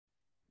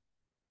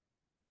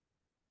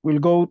We'll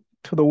go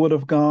to the Word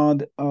of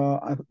God.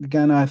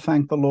 Again, I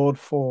thank the Lord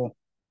for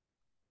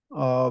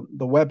the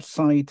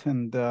website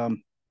and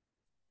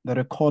the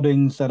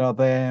recordings that are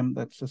there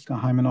that Sister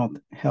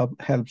Hymenot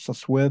helps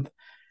us with.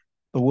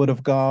 The Word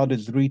of God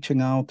is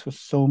reaching out to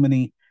so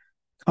many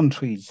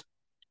countries.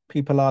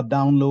 People are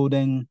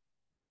downloading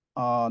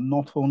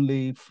not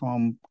only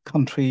from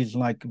countries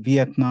like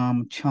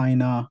Vietnam,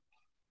 China,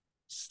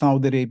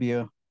 Saudi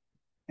Arabia,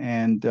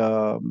 and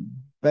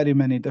very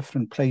many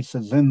different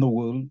places in the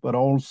world, but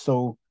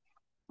also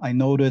I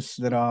notice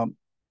there are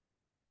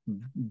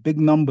big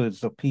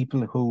numbers of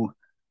people who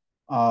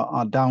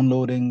are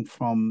downloading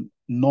from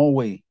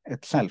Norway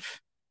itself,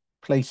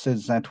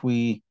 places that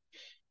we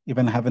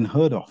even haven't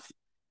heard of.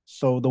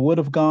 So the Word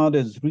of God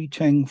is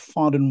reaching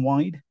far and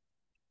wide,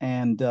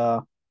 and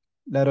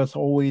let us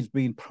always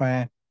be in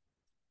prayer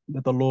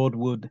that the Lord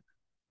would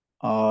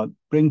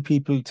bring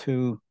people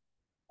to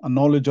a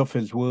knowledge of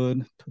His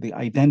Word, to the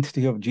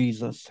identity of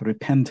Jesus,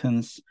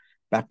 repentance,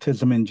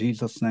 baptism in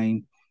Jesus'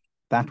 name.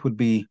 That would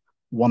be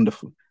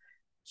wonderful.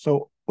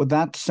 So, with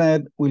that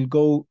said, we'll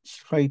go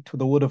straight to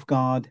the Word of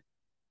God.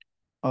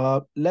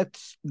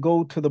 Let's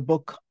go to the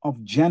book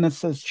of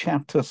Genesis,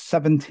 chapter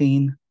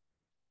 17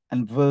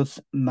 and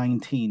verse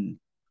 19.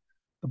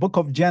 The book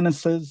of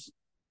Genesis,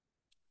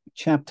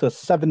 chapter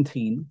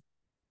 17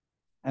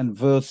 and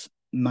verse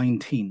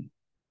 19.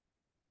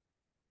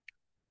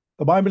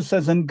 The Bible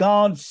says, "And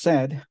God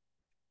said,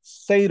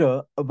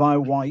 Sarah, thy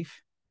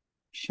wife,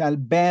 shall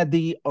bear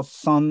thee a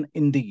son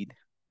indeed,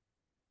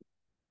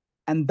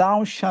 and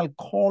thou shalt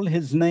call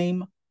his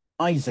name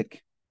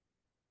Isaac.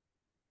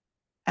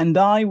 And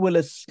I will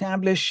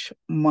establish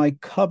my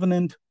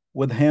covenant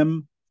with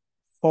him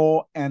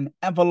for an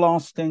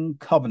everlasting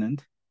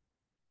covenant,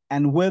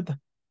 and with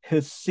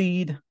his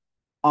seed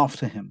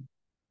after him."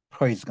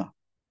 Praise God.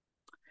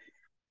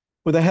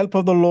 With the help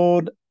of the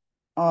Lord,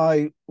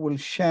 I will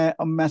share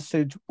a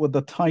message with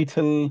the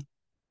title,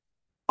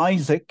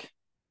 Isaac,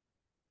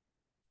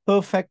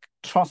 Perfect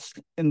Trust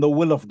in the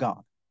Will of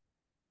God.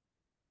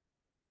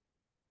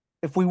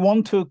 If we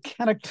want to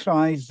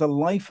characterize the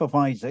life of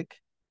Isaac,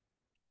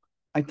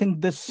 I think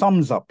this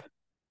sums up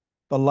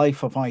the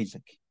life of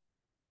Isaac.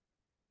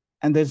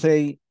 And there's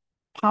a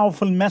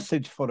powerful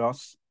message for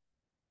us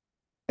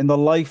in the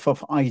life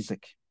of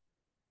Isaac.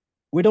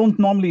 We don't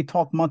normally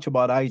talk much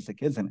about Isaac,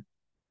 isn't it?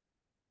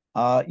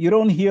 You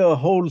don't hear a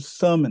whole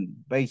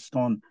sermon based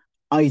on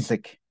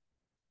Isaac.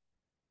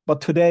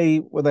 But today,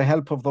 with the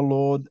help of the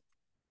Lord,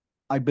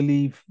 I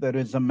believe there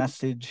is a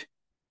message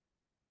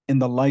in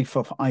the life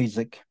of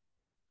Isaac.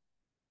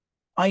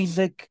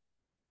 Isaac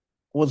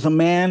was a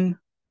man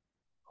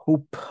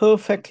who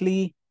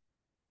perfectly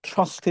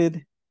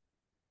trusted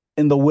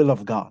in the will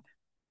of God.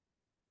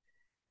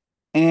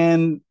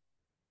 And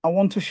I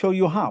want to show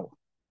you how.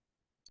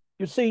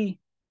 You see,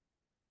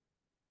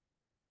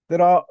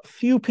 there are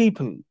few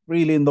people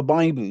really in the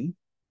Bible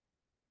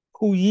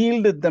who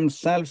yielded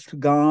themselves to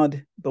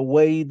God the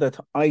way that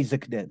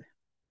Isaac did.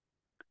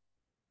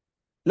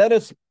 Let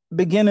us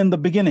begin in the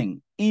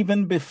beginning,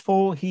 even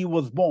before he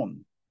was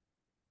born.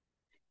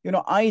 You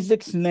know,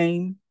 Isaac's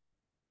name,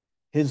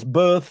 his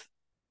birth,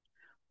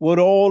 were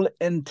all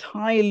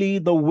entirely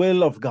the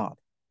will of God.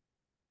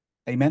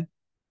 Amen.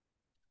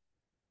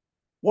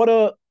 What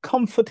a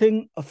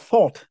comforting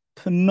thought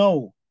to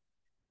know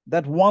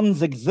that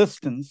one's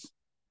existence,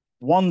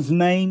 one's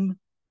name,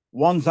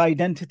 one's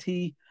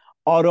identity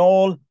are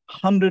all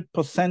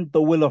 100%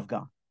 the will of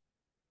God.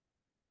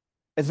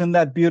 Isn't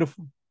that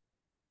beautiful?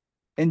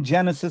 In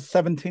Genesis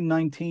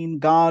 17:19,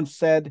 God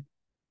said,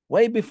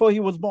 way before he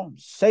was born,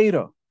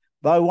 Sarah,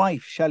 thy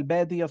wife, shall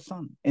bear thee a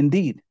son,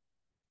 indeed,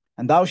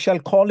 and thou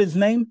shalt call his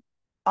name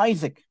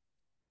Isaac.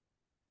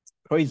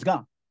 Praise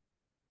God.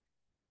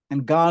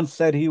 And God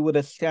said he would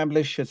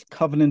establish his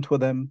covenant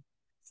with him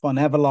for an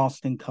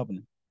everlasting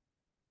covenant.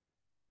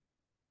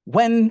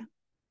 When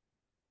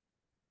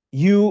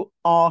you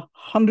are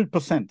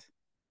 100%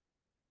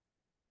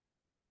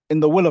 in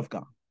the will of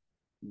God,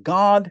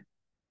 God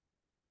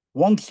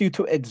wants you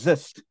to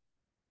exist.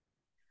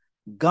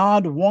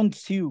 God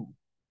wants you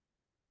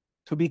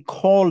to be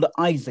called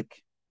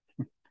Isaac.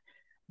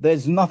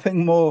 There's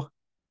nothing more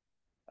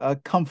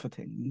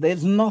comforting.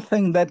 There's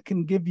nothing that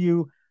can give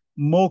you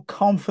more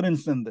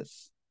confidence than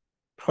this.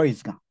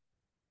 Praise God.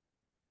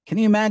 Can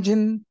you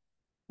imagine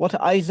what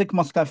Isaac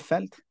must have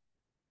felt?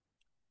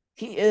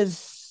 He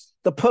is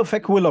the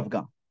perfect will of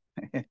God.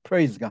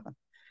 Praise God.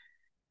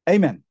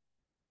 Amen.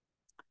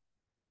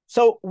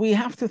 So we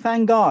have to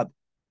thank God,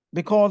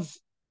 because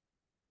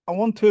I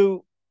want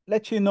to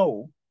let you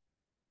know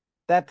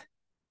that,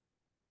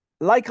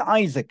 like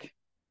Isaac,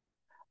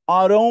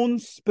 our own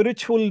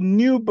spiritual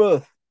new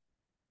birth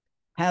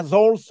has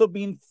also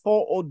been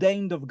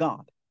foreordained of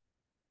God.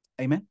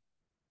 Amen.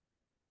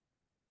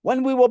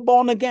 When we were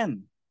born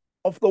again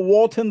of the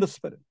water and the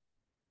Spirit,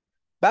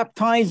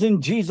 baptized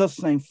in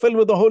Jesus' name, filled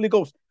with the Holy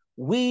Ghost,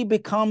 we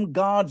become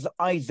God's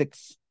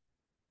Isaacs.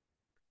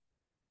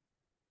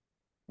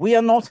 We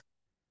are not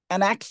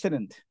an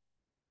accident.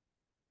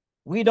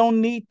 We don't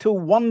need to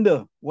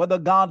wonder whether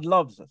God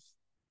loves us.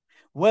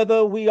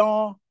 whether we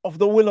are of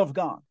the will of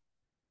God.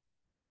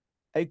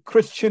 A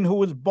Christian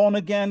who is born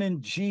again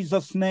in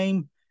Jesus'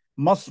 name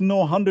must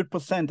know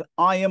 100%,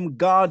 I am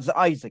God's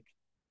Isaac.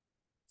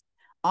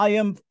 I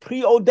am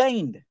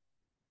preordained,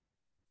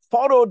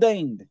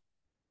 foreordained.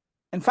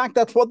 In fact,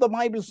 that's what the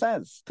Bible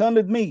says. Turn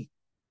with me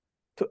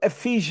to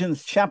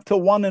Ephesians chapter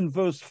 1 and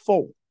verse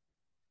 4.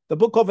 The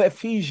book of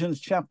Ephesians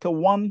chapter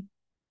 1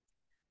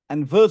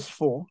 and verse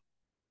 4.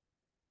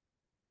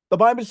 The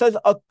Bible says,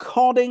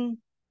 according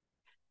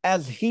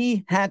as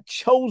he had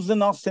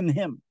chosen us in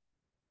him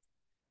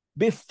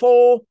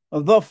before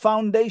the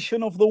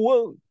foundation of the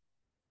world,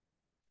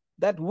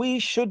 that we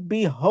should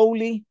be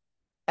holy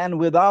and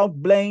without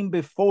blame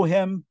before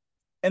him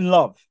in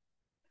love.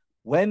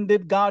 When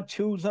did God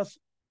choose us?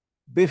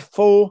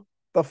 Before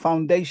the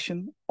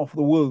foundation of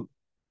the world.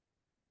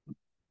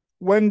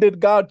 When did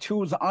God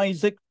choose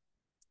Isaac?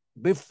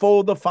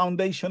 Before the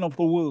foundation of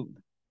the world.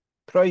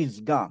 Praise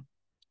God.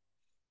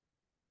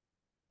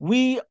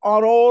 We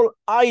are all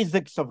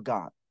Isaacs of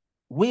God.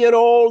 We are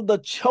all the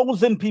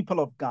chosen people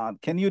of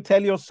God. Can you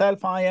tell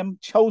yourself, I am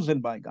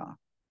chosen by God?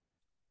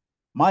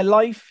 My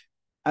life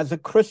as a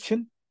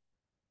Christian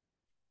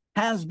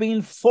has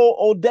been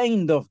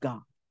foreordained of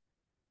God.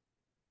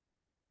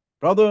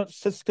 Brother,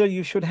 sister,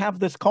 you should have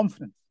this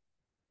confidence.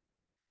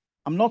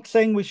 I'm not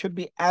saying we should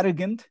be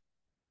arrogant.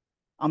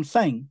 I'm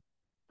saying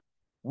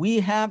we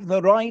have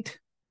the right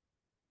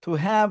to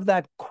have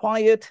that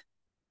quiet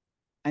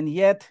and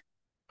yet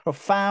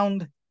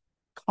profound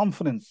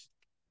confidence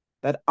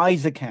that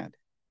Isaac had,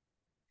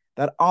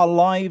 that our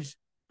lives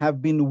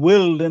have been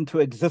willed into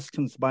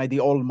existence by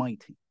the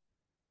Almighty.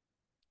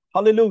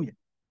 Hallelujah.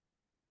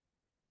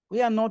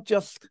 We are not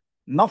just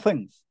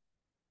nothings.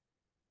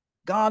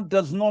 God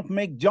does not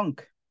make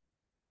junk.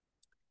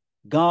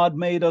 God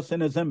made us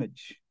in his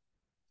image.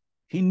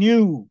 He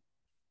knew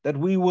that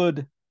we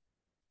would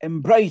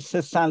embrace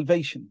his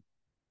salvation.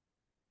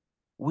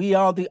 We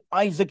are the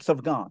Isaacs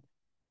of God.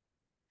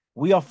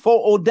 We are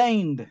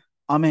foreordained.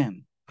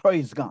 Amen.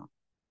 Praise God.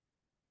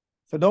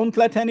 So don't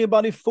let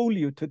anybody fool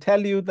you to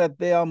tell you that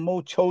they are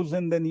more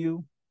chosen than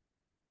you.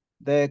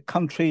 Their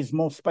country is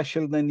more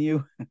special than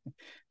you.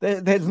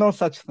 There's no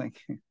such thing.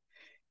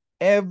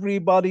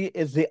 Everybody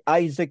is the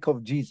Isaac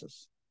of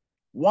Jesus.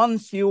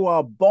 Once you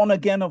are born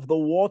again of the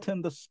water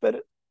and the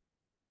Spirit,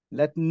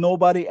 let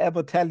nobody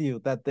ever tell you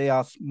that they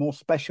are more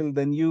special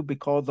than you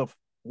because of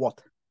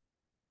what?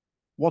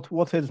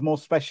 What is more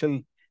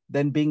special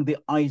than being the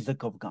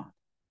Isaac of God?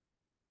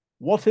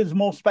 What is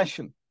more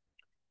special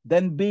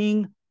than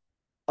being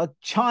a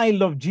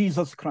child of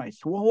Jesus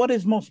Christ? What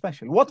is more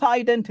special? What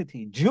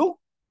identity? Jew?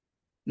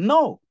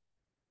 No,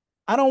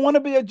 I don't want to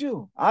be a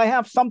Jew. I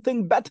have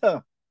something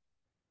better.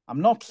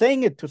 I'm not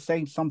saying it to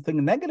say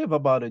something negative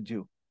about a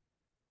Jew.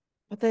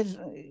 But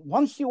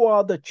once you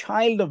are the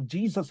child of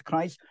Jesus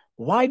Christ,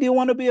 why do you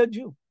want to be a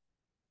Jew?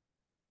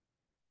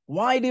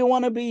 Why do you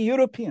want to be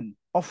European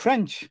or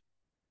French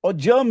or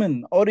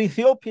German or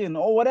Ethiopian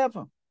or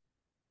whatever?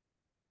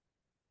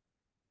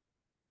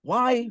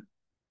 Why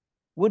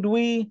would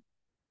we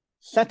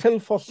settle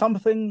for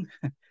something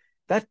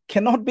that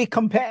cannot be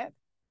compared?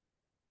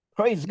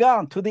 Praise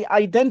God, to the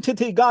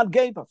identity God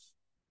gave us.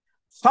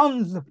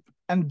 Sons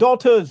and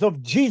daughters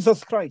of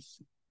Jesus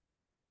Christ.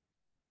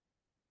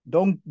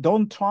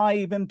 Don't try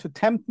even to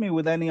tempt me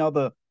with any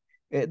other.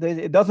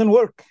 It doesn't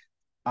work.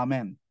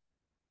 Amen.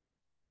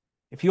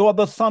 If you are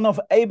the son of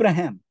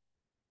Abraham,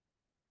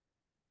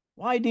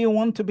 why do you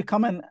want to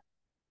become an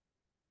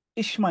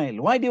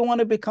Ishmael? Why do you want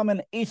to become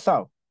an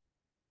Esau?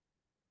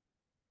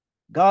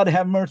 God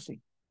have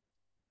mercy.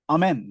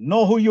 Amen.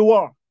 Know who you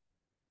are.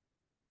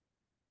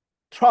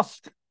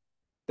 Trust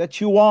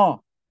that you are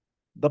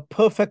the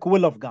perfect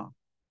will of God.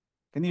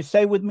 Can you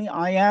say with me,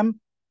 I am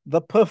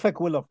the perfect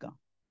will of God?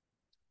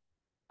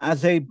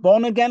 As a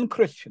born-again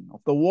Christian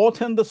of the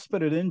water and the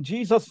Spirit, in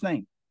Jesus'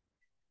 name,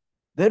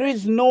 there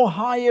is no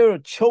higher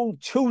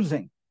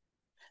choosing.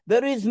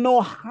 There is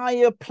no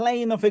higher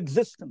plane of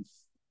existence.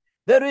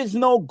 There is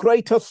no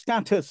greater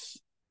status.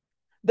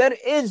 There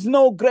is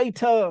no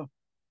greater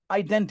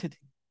identity.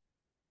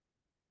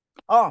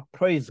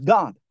 Praise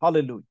God.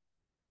 Hallelujah.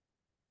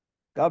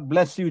 God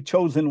bless you,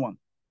 chosen one.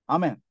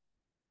 Amen.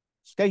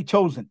 Stay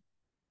chosen.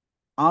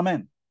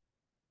 Amen.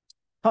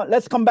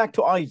 Let's come back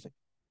to Isaac.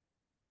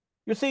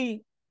 You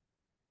see,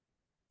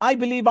 I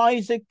believe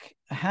Isaac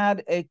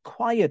had a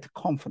quiet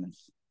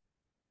confidence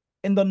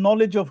in the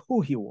knowledge of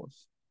who he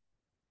was.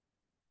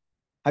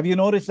 Have you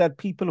noticed that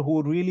people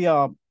who really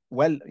are,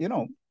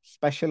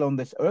 special on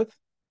this earth,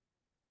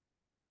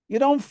 you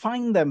don't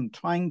find them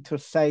trying to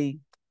say,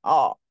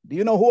 do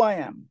you know who I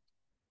am?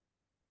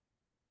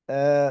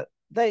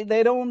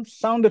 They don't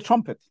sound a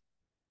trumpet.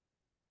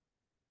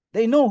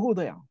 They know who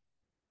they are.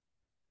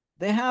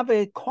 They have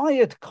a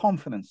quiet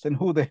confidence in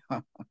who they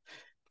are.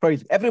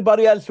 Praise.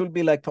 Everybody else will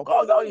be like,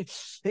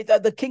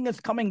 the king is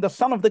coming, the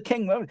son of the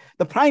king,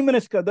 the prime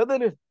minister.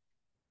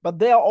 But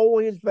they are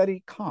always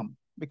very calm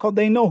because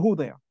they know who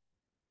they are.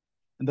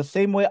 In the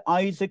same way,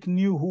 Isaac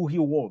knew who he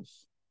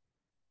was.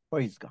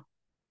 Praise God.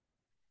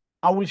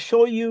 I will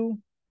show you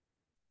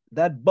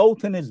that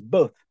both in his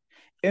birth,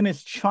 in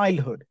his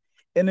childhood,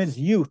 in his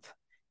youth,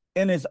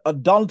 in his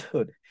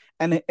adulthood,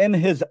 and in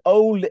his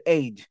old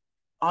age,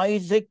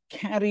 Isaac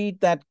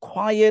carried that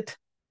quiet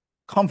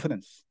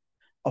confidence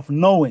of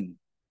knowing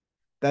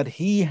that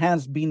he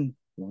has been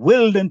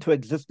willed into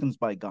existence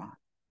by God.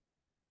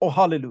 Oh,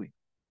 hallelujah.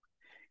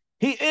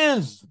 He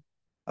is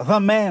the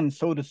man,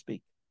 so to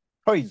speak.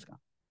 Praise God.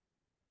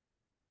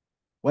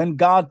 When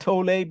God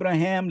told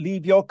Abraham,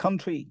 leave your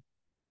country,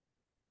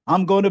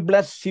 I'm going to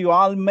bless you.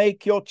 I'll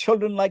make your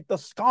children like the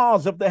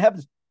stars of the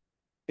heavens.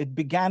 It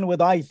began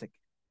with Isaac.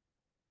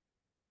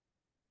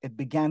 It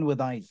began with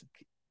Isaac.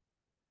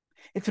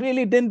 It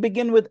really didn't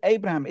begin with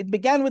Abraham. It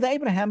began with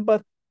Abraham,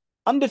 but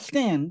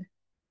understand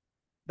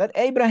that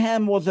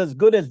Abraham was as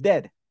good as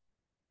dead.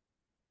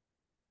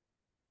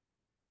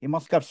 He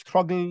must have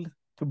struggled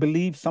to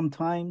believe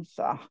sometimes,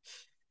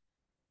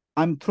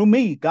 through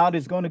me, God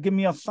is going to give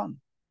me a son.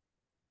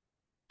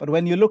 But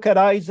when you look at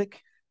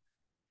Isaac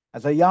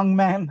as a young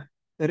man,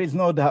 there is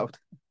no doubt.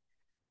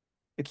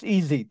 It's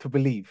easy to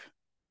believe.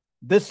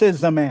 This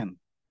is the man,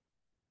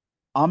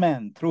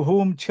 amen, through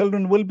whom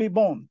children will be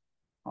born.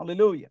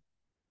 Hallelujah.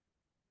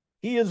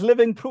 He is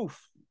living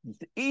proof.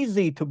 It's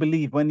easy to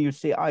believe when you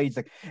see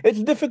Isaac.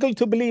 It's difficult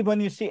to believe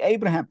when you see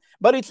Abraham,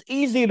 but it's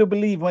easy to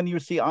believe when you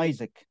see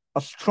Isaac,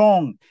 a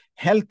strong,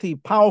 healthy,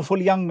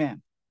 powerful young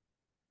man.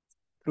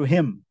 Through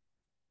him,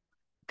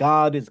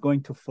 God is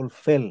going to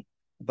fulfill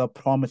the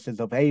promises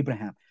of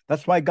Abraham.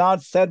 That's why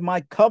God said,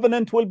 my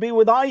covenant will be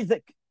with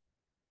Isaac.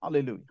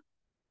 Hallelujah.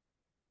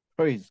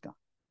 Praise God.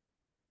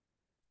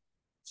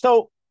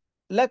 So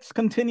let's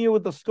continue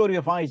with the story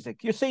of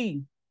Isaac. You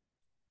see,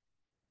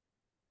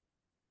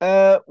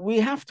 we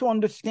have to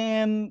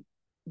understand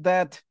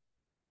that,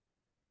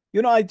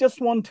 I just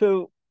want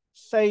to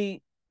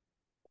say,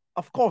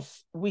 of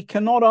course, we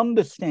cannot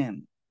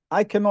understand.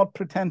 I cannot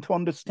pretend to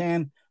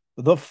understand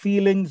the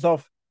feelings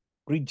of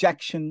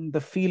rejection,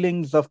 the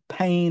feelings of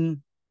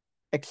pain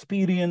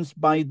experienced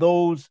by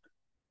those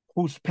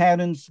whose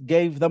parents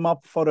gave them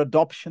up for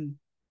adoption,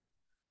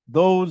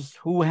 those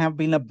who have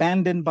been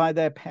abandoned by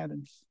their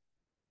parents.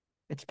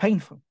 It's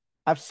painful.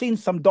 I've seen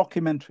some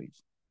documentaries.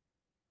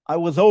 I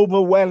was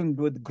overwhelmed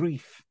with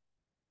grief.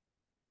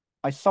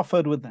 I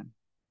suffered with them.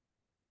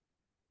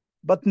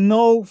 But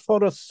know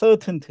for a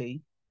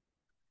certainty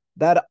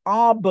that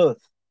our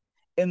birth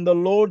in the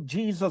Lord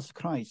Jesus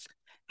Christ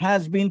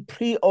has been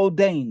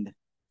preordained,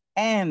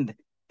 and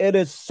it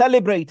is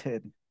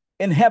celebrated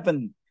in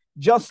heaven,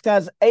 just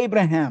as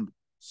Abraham,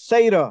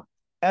 Sarah,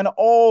 and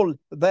all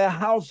their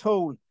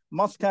household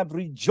must have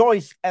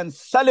rejoiced and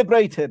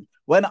celebrated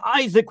when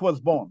Isaac was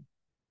born.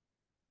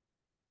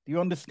 Do you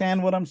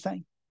understand what I'm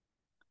saying?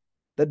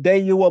 The day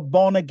you were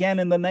born again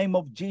in the name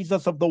of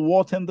Jesus, of the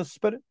water and the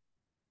Spirit,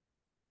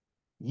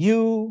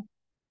 you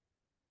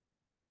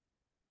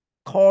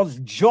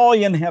caused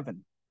joy in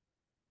heaven.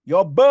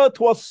 Your birth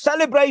was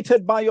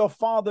celebrated by your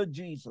Father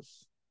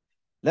Jesus.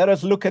 Let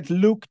us look at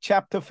Luke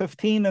chapter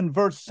 15 and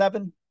verse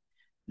 7.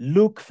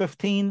 Luke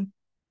 15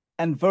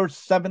 and verse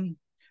 7.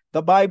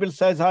 The Bible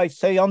says, I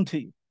say unto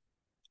you,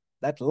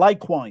 that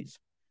likewise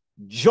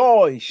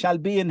joy shall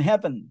be in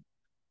heaven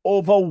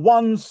over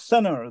one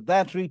sinner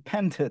that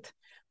repenteth,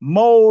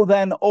 more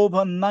than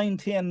over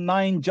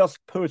 99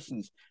 just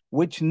persons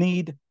which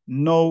need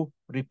no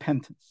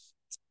repentance.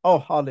 Oh,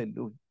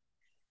 hallelujah.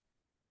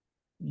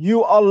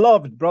 You are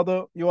loved,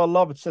 brother. You are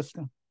loved,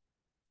 sister.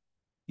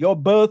 Your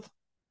birth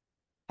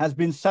has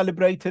been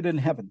celebrated in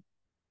heaven.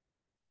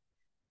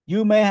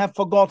 You may have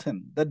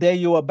forgotten the day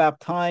you were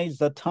baptized,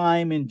 the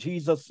time in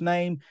Jesus'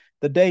 name,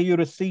 the day you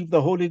received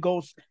the Holy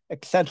Ghost,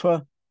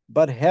 etc.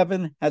 But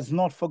heaven has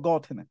not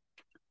forgotten it.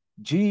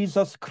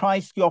 Jesus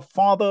Christ, your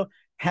Father,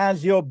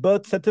 has your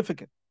birth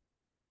certificate.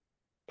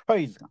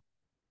 Praise God.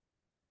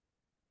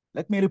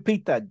 Let me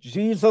repeat that.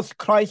 Jesus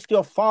Christ,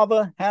 your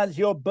Father, has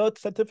your birth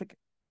certificate.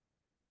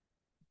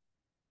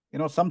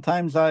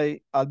 Sometimes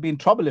I'll be in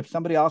trouble if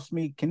somebody asks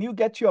me, can you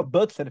get your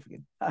birth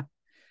certificate?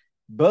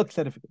 Birth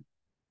certificate.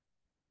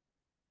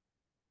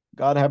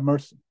 God have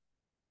mercy.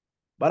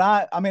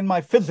 But I'm in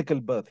my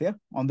physical birth here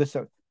on this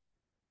earth.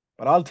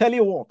 But I'll tell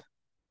you what,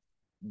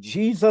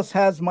 Jesus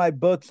has my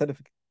birth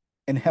certificate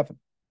in heaven.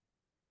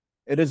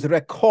 It is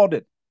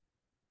recorded.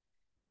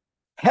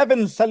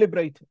 Heaven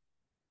celebrated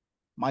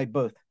my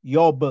birth,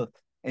 your birth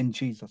in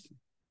Jesus' name.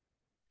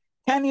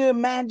 Can you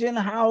imagine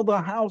how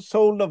the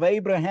household of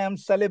Abraham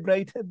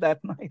celebrated that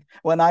night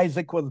when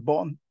Isaac was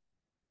born?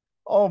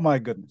 Oh my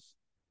goodness.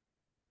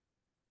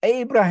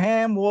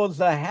 Abraham was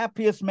the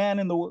happiest man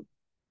in the world.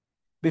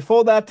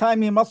 Before that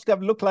time, he must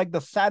have looked like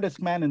the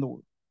saddest man in the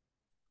world.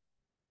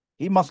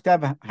 He must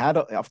have had,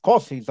 of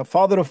course, he's the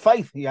father of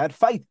faith. He had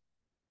faith.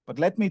 But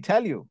let me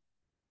tell you,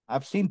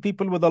 I've seen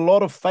people with a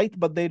lot of faith,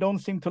 but they don't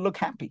seem to look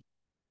happy.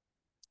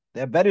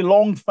 They're very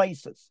long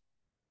faces.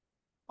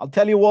 I'll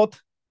tell you what,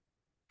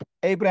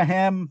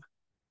 Abraham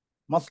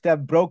must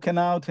have broken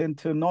out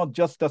into not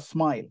just a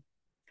smile.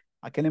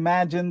 I can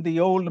imagine the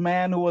old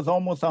man who was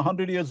almost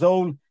 100 years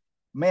old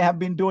may have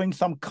been doing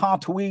some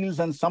cartwheels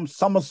and some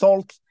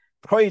somersaults.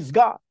 Praise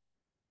God.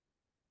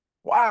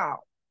 Wow,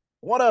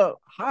 what a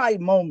high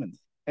moment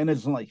in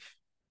his life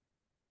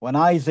when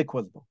Isaac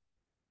was born.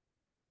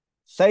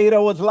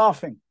 Sarah was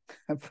laughing.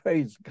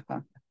 Praise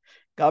God.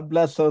 God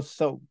bless her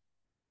soul.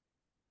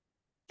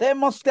 There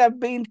must have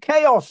been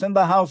chaos in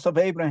the house of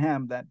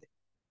Abraham that day.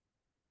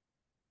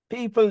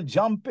 People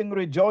jumping,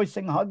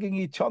 rejoicing, hugging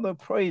each other.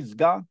 Praise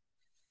God.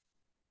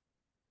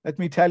 Let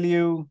me tell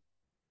you,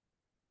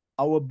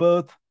 our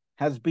birth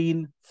has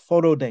been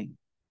foreordained.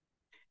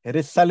 It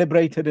is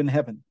celebrated in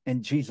heaven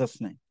in Jesus'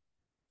 name.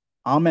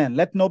 Amen.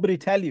 Let nobody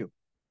tell you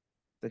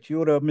that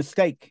you're a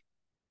mistake.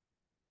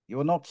 You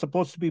were not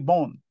supposed to be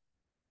born.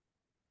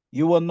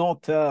 You were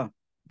not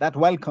that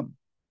welcome.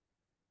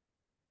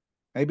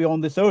 Maybe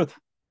on this earth,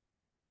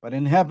 but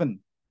in heaven,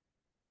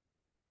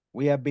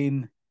 we have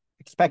been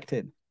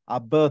expected. Our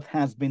birth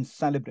has been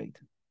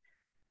celebrated.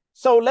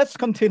 So let's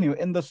continue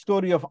in the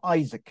story of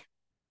Isaac.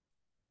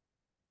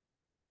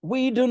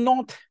 We do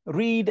not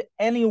read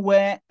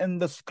anywhere in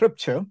the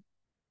scripture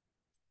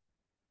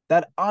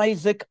that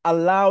Isaac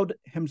allowed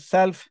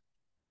himself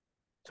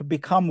to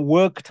become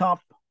worked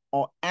up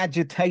or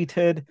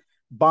agitated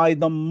by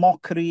the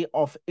mockery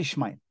of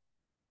Ishmael.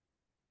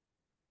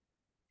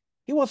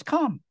 He was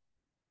calm.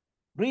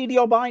 Read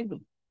your Bible.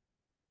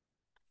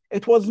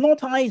 It was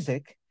not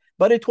Isaac,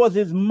 but it was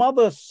his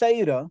mother,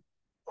 Sarah,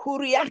 who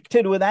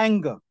reacted with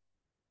anger.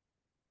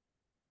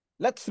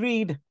 Let's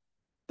read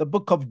the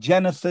book of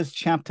Genesis,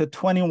 chapter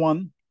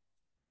 21,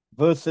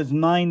 verses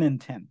 9 and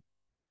 10.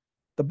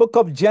 The book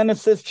of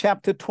Genesis,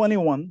 chapter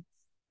 21,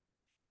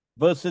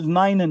 verses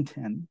 9 and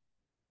 10.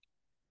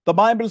 The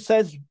Bible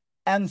says,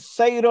 and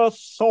Sarah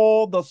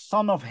saw the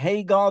son of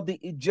Hagar the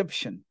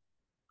Egyptian,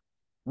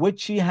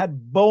 which she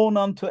had borne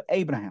unto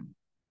Abraham,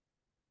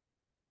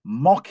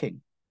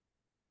 mocking.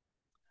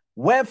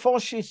 Wherefore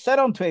she said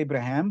unto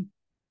Abraham,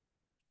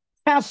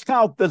 cast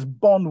out this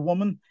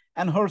bondwoman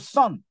and her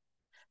son,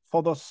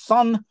 for the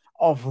son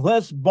of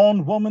this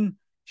bondwoman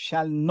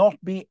shall not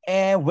be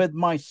heir with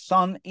my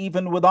son,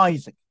 even with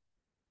Isaac.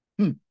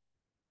 You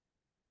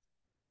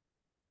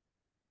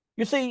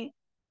see,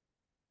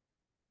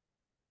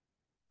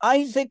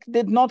 Isaac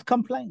did not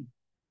complain.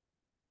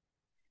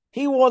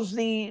 He was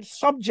the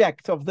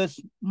subject of this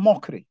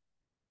mockery.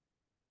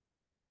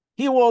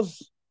 He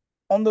was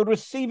on the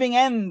receiving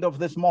end of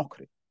this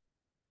mockery.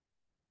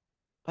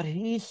 But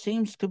he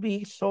seems to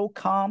be so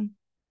calm,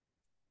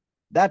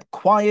 that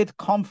quiet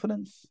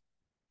confidence,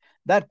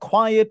 that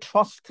quiet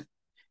trust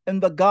in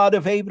the God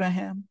of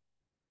Abraham.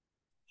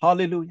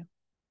 Hallelujah.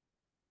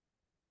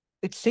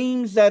 It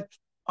seems that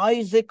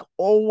Isaac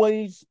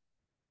always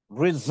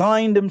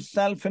resigned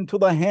himself into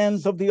the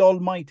hands of the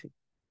Almighty.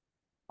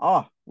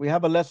 We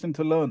have a lesson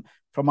to learn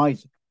from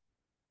Isaac.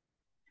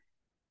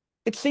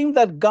 It seemed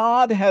that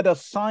God had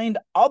assigned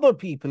other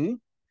people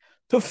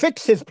to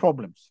fix his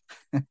problems.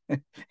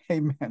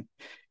 Amen.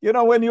 You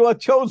know, when you are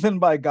chosen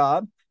by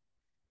God,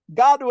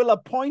 God will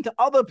appoint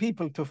other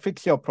people to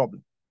fix your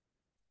problem.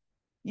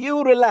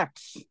 You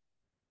relax.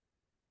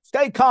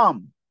 Stay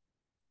calm.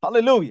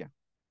 Hallelujah.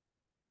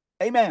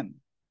 Amen.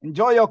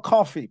 Enjoy your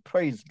coffee,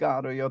 praise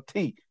God, or your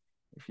tea,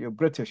 if you're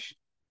British.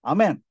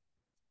 Amen.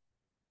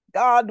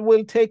 God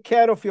will take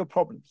care of your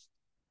problems.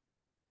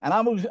 And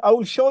I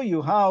will show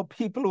you how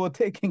people were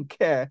taking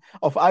care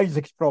of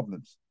Isaac's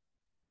problems.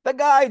 The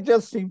guy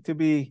just seemed to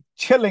be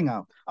chilling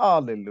out.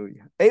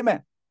 Hallelujah.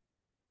 Amen.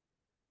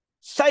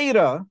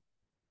 Sarah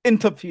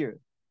interfered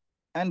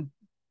and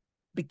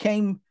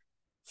became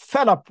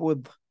fed up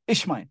with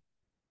Ishmael.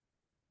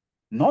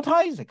 Not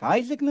Isaac.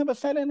 Isaac never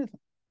said anything.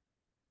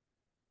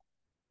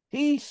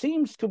 He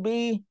seems to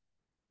be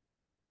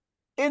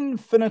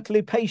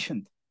infinitely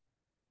patient.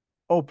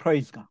 Oh,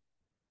 praise God.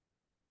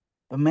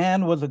 The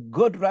man was a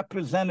good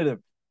representative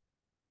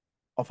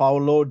of our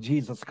Lord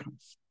Jesus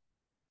Christ.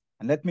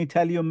 And let me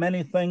tell you,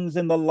 many things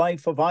in the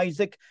life of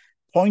Isaac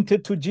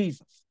pointed to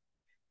Jesus.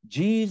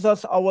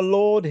 Jesus, our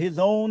Lord, his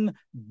own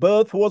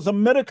birth was a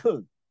miracle.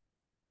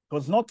 It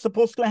was not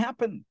supposed to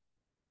happen.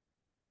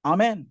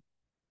 Amen.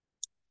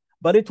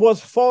 But it was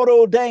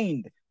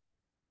foreordained.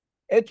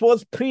 It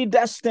was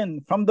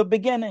predestined from the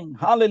beginning.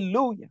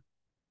 Hallelujah.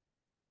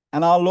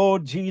 And our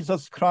Lord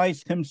Jesus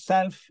Christ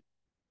himself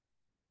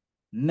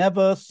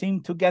never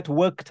seemed to get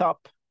worked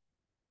up.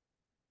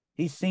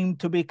 He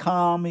seemed to be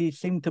calm. He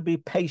seemed to be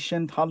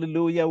patient,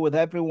 hallelujah, with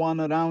everyone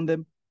around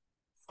him.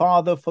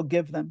 Father,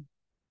 forgive them,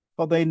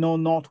 for they know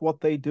not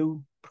what they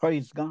do.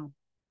 Praise God.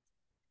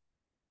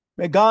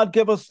 May God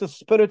give us the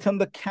spirit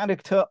and the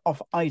character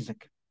of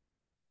Isaac,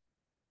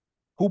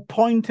 who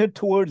pointed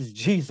towards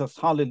Jesus.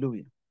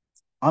 Hallelujah.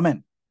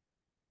 Amen.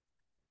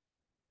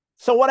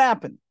 So what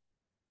happened?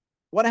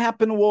 What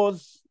happened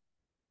was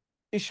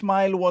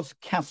Ishmael was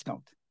cast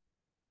out.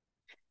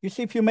 You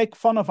see, if you make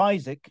fun of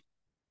Isaac,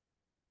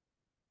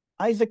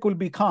 Isaac will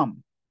be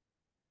calm,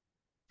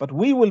 but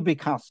we will be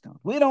cast out.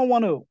 We don't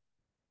want to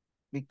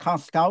be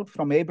cast out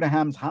from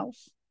Abraham's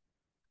house.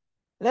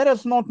 Let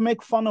us not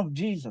make fun of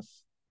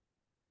Jesus.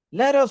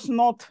 Let us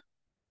not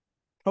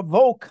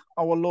provoke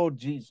our Lord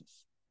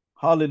Jesus.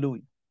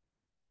 Hallelujah.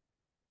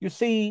 You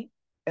see,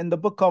 in the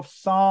book of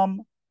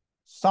Psalm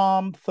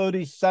Psalm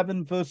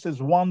 37,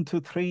 verses 1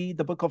 to 3,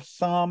 the book of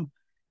Psalm,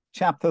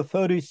 chapter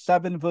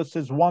 37,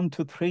 verses 1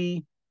 to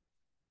 3.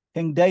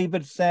 King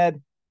David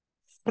said,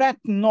 "Fret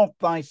not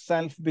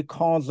thyself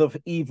because of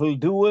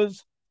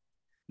evildoers,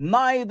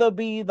 neither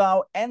be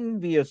thou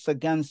envious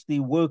against the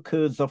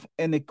workers of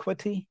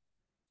iniquity,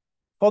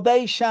 for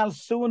they shall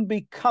soon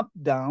be cut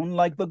down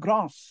like the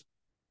grass,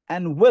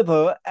 and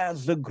wither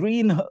as the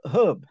green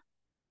herb.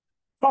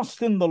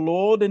 Trust in the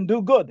Lord and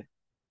do good.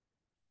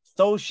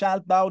 So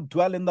shalt thou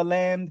dwell in the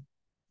land,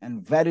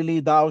 and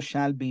verily thou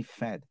shalt be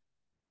fed."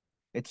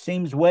 It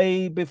seems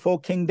way before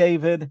King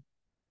David,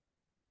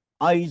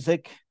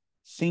 Isaac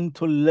seemed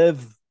to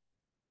live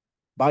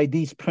by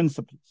these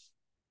principles.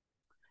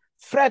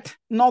 Fret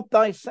not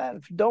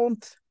thyself.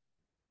 Don't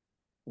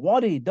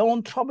worry.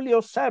 Don't trouble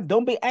yourself.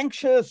 Don't be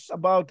anxious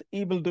about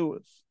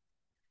evildoers.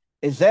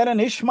 Is there an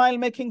Ishmael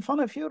making fun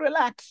of you?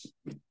 Relax.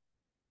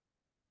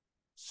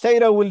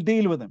 Sarah will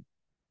deal with him.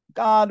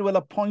 God will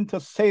appoint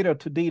a Sarah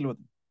to deal with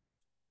him.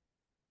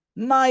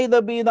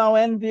 Neither be thou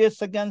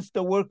envious against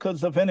the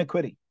workers of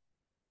iniquity,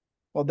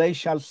 for they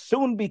shall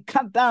soon be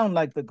cut down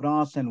like the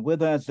grass and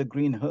wither as the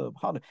green herb.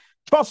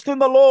 Trust in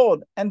the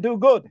Lord and do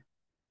good.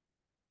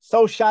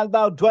 So shalt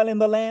thou dwell in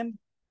the land,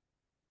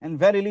 and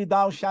verily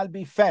thou shalt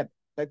be fed.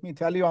 Let me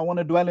tell you, I want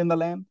to dwell in the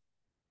land.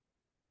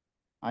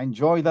 I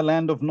enjoy the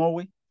land of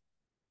Norway.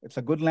 It's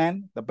a good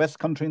land, the best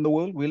country in the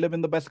world. We live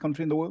in the best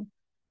country in the world.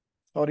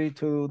 Sorry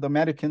to the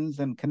Americans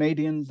and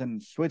Canadians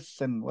and Swiss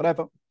and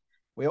whatever.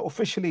 We are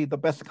officially the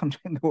best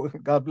country in the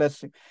world. God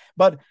bless you.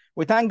 But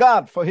we thank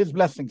God for his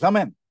blessings.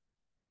 Amen.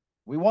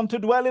 We want to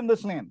dwell in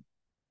this land.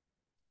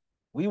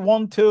 We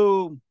want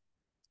to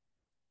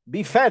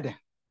be fed.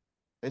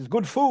 There's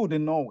good food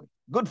in Norway.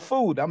 Good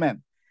food.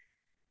 Amen.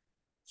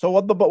 So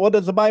what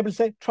does the Bible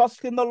say?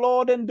 Trust in the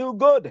Lord and do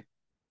good.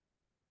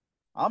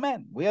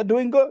 Amen. We are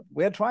doing good.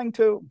 We are trying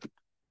to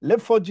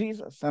live for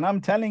Jesus. And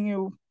I'm telling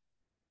you,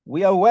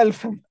 we are well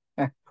fed.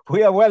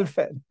 We are well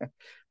fed.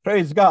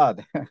 Praise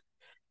God.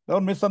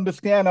 Don't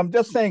misunderstand. I'm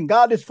just saying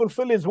God is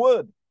fulfilled his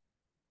word.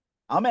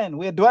 Amen.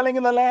 We are dwelling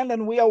in the land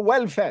and we are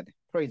well fed.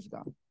 Praise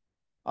God.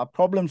 Our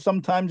problem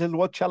sometimes is,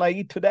 what shall I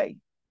eat today?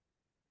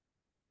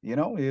 You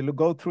know, you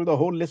go through the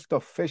whole list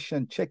of fish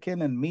and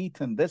chicken and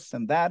meat and this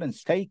and that and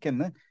steak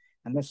and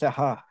they say,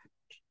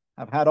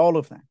 I've had all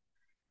of that.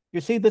 You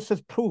see, this is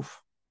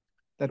proof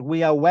that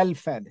we are well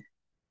fed.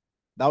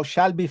 Thou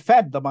shalt be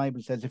fed, the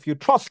Bible says. If you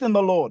trust in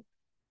the Lord,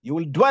 you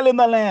will dwell in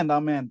the land.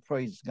 Amen.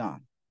 Praise God.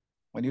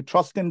 When you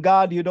trust in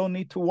God, you don't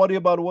need to worry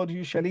about what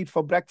you shall eat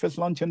for breakfast,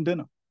 lunch, and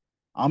dinner.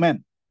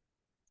 Amen.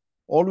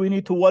 All we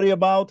need to worry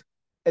about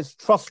is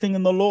trusting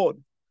in the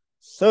Lord,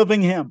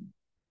 serving him,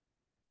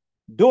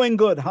 doing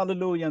good.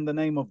 Hallelujah, in the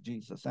name of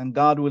Jesus. And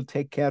God will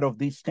take care of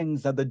these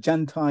things that the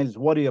Gentiles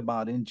worry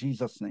about in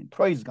Jesus' name.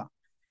 Praise God.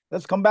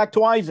 Let's come back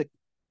to Isaac.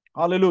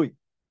 Hallelujah.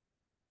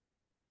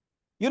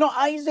 You know,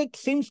 Isaac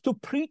seems to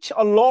preach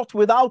a lot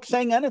without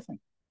saying anything.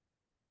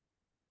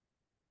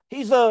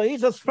 He's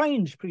a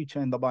strange preacher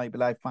in the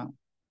Bible, I found.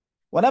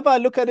 Whenever I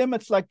look at him,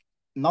 it's like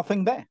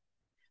nothing there.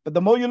 But the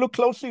more you look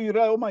closer, you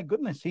realize, oh my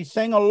goodness, he's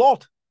saying a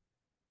lot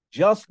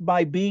just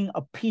by being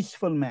a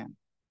peaceful man.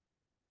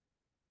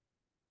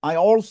 I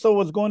also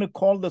was going to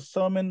call the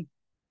sermon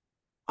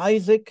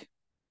Isaac,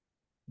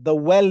 the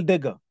well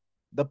digger,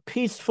 the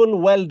peaceful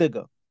well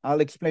digger.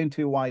 I'll explain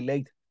to you why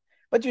later.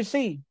 But you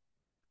see,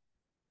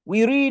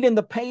 we read in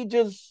the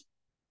pages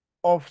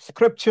of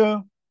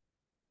scripture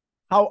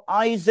how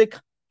Isaac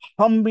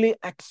humbly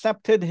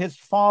accepted his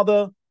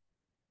father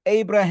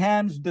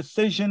Abraham's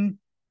decision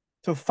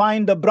to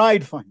find a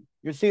bride for him.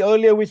 You see,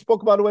 earlier we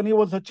spoke about when he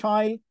was a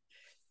child,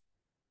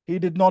 he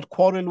did not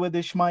quarrel with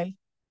Ishmael.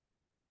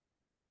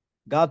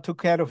 God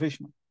took care of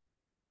Ishmael.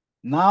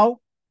 Now,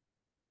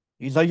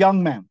 he's a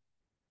young man.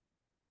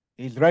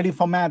 He's ready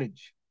for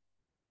marriage.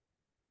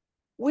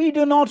 We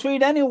do not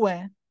read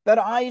anywhere that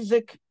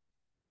Isaac,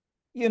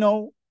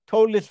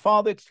 told his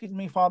father, excuse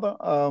me, father,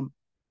 I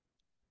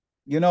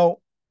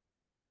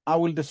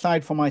will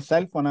decide for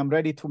myself when I'm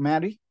ready to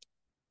marry.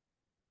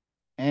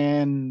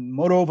 And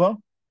moreover,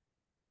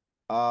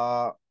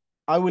 I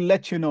will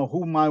let you know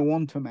whom I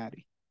want to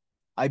marry.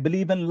 I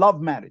believe in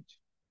love marriage,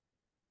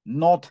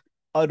 not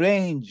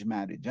arranged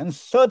marriage, and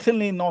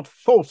certainly not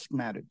forced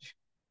marriage.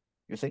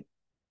 You see,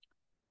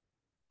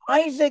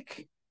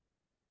 Isaac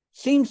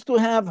seems to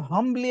have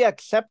humbly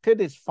accepted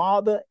his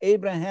father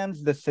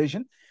Abraham's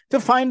decision to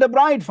find a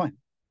bride for him.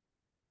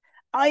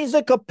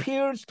 Isaac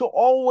appears to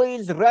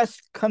always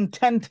rest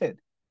contented.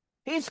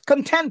 He's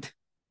content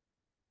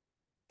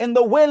in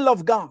the will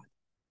of God.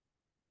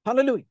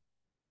 Hallelujah.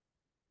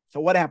 So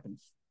what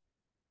happens?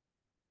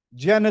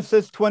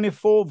 Genesis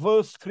 24,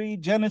 verse 3,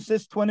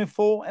 Genesis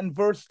 24 and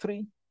verse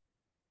 3.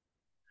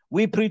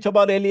 We preach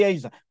about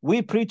Eliezer.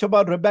 We preach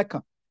about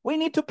Rebekah. We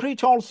need to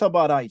preach also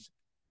about Isaac.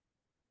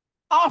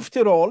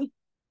 After all,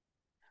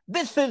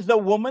 this is the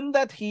woman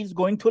that he's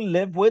going to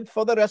live with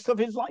for the rest of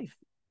his life.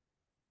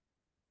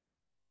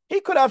 He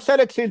could have said,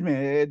 excuse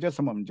me, just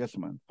a moment.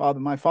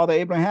 My father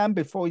Abraham,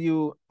 before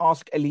you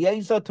ask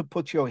Eliezer to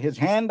put his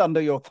hand under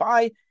your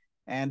thigh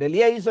And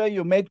Eliezer,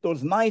 you make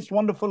those nice,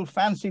 wonderful,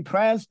 fancy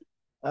prayers.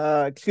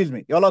 Excuse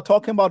me, y'all are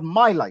talking about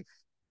my life.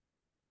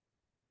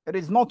 It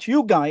is not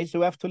you guys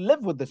who have to live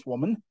with this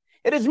woman.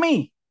 It is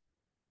me.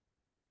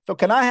 So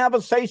can I have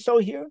a say-so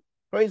here?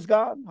 Praise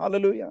God.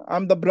 Hallelujah.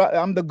 I'm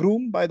the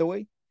groom, by the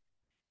way.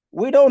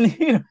 We don't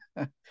hear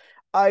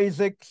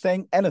Isaac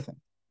saying anything.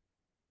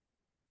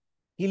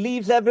 He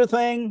leaves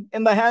everything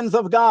in the hands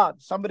of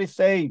God. Somebody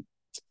say,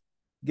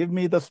 give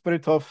me the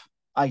spirit of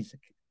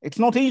Isaac. It's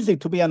not easy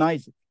to be an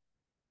Isaac.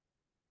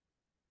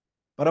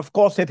 But of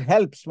course, it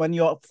helps when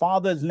your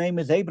father's name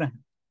is Abraham.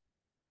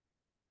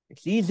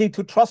 It's easy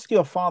to trust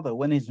your father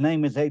when his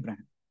name is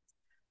Abraham.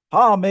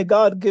 May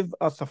God give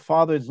us a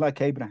father like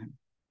Abraham.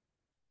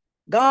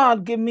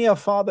 God, give me a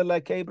father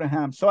like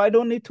Abraham, so I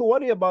don't need to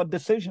worry about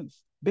decisions,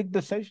 big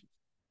decisions,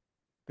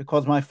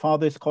 because my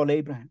father is called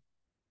Abraham.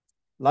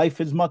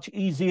 Life is much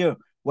easier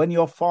when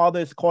your father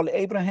is called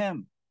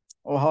Abraham.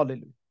 Oh,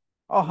 hallelujah.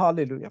 Oh,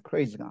 hallelujah.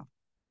 Praise God.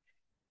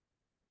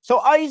 So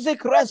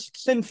Isaac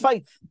rests in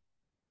faith,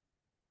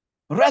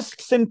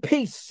 rests in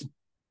peace.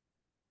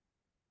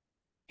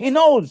 He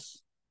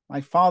knows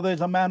my father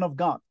is a man of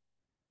God.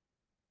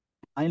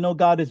 I know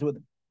God is with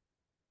him.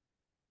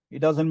 He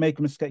doesn't make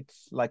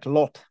mistakes like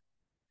Lot.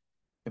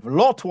 If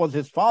Lot was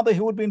his father, he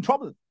would be in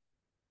trouble.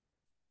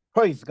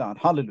 Praise God.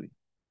 Hallelujah.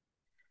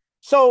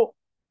 So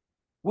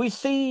we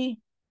see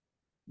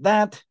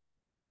that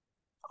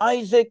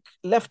Isaac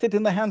left it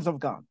in the hands of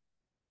God.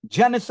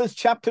 Genesis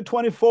chapter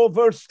 24,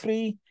 verse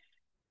 3.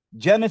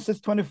 Genesis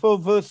 24,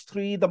 verse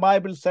 3, the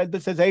Bible said,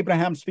 this is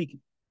Abraham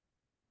speaking.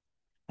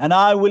 And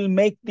I will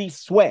make thee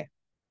swear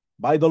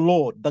by the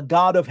Lord, the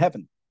God of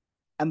heaven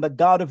and the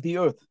God of the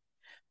earth,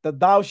 that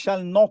thou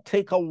shalt not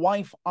take a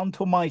wife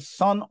unto my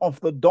son of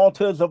the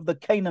daughters of the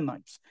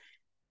Canaanites,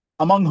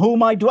 among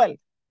whom I dwell.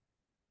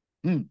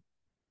 You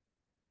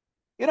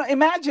know,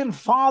 imagine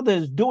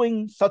fathers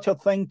doing such a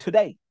thing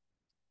today,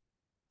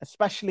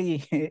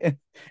 especially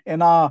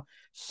in our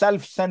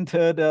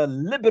self-centered,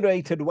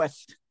 liberated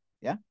West.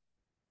 Yeah.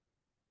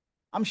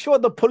 I'm sure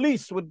the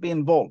police would be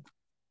involved.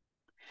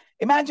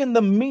 Imagine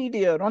the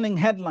media running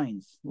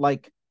headlines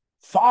like,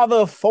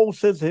 father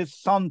forces his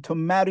son to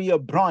marry a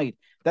bride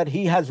that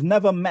he has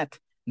never met,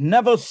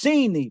 never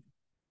seen even.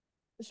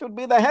 This would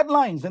be the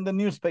headlines in the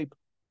newspaper.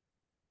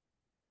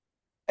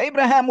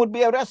 Abraham would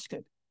be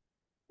arrested.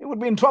 He would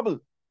be in trouble.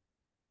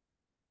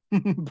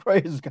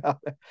 Praise God.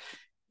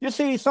 You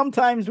see,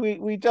 sometimes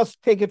we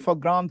just take it for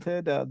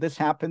granted. This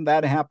happened,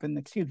 that happened.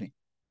 Excuse me.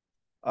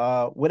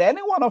 Would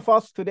any one of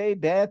us today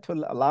dare to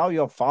allow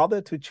your father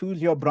to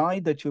choose your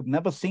bride that you've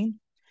never seen,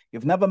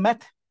 you've never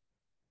met?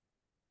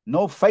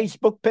 No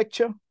Facebook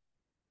picture,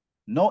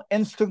 no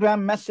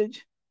Instagram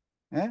message,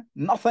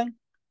 nothing,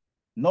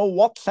 no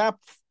WhatsApp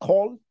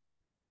call.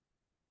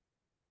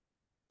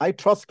 I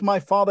trust my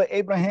father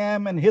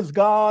Abraham and his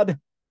God,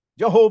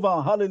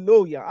 Jehovah,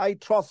 hallelujah. I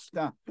trust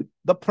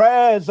the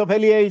prayers of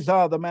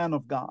Eliezer, the man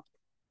of God.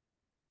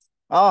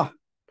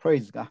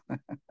 Praise God.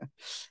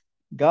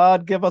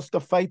 God, give us the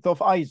faith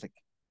of Isaac.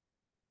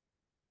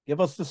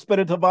 Give us the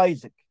spirit of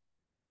Isaac.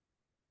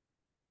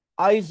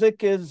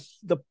 Isaac is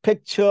the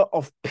picture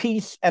of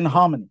peace and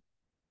harmony.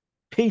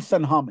 Peace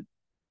and harmony.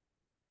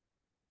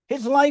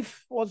 His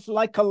life was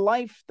like a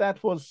life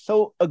that was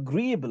so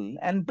agreeable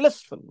and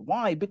blissful.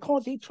 Why?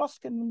 Because he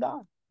trusted in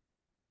God.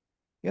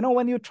 You know,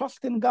 when you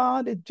trust in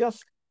God, it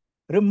just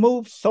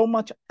removes so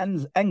much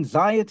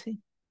anxiety.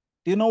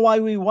 Do you know why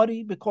we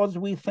worry? Because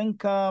we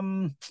think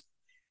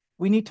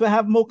we need to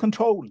have more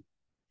control.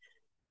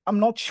 I'm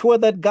not sure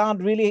that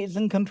God really is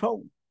in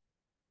control.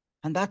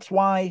 And that's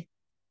why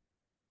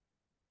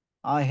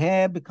our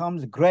hair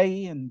becomes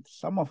gray and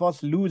some of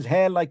us lose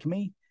hair like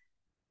me.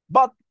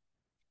 But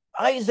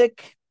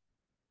Isaac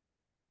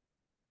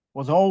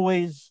was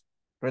always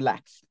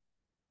relaxed.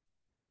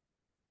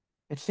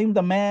 It seemed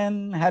the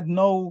man had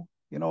no,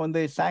 when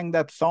they sang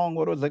that song,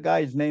 what was the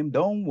guy's name?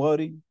 Don't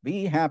worry,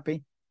 be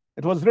happy.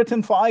 It was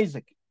written for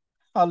Isaac.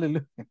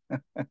 Hallelujah.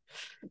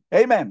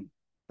 Amen.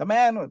 The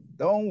man,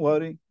 don't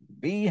worry,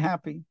 be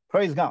happy.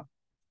 Praise God.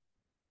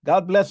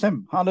 God bless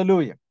him.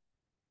 Hallelujah.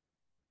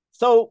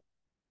 So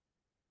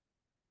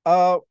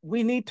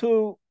we need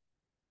to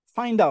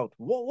find out,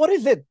 what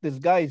is it this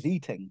guy is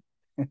eating?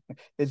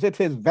 Is it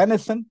his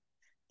venison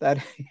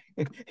that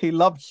he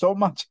loved so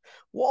much?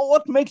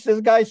 What makes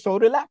this guy so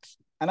relaxed?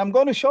 And I'm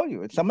going to show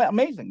you. It's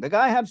amazing. The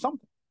guy had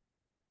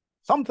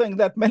something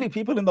that many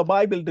people in the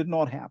Bible did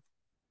not have.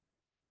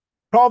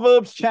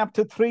 Proverbs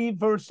chapter 3,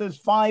 verses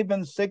 5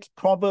 and 6.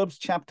 Proverbs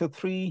chapter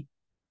 3,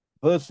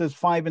 verses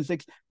 5 and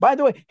 6. By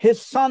the way,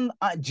 his son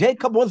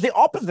Jacob was the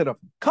opposite of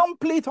him.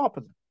 Complete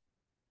opposite.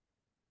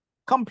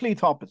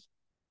 Complete opposite.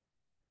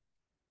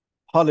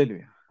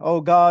 Hallelujah. Oh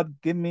God,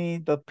 give me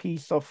the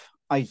peace of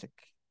Isaac.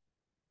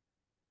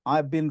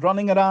 I've been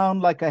running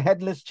around like a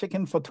headless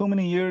chicken for too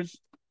many years.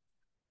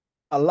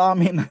 Allow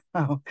me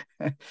now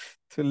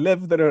to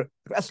live the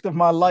rest of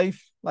my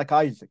life like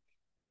Isaac.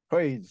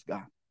 Praise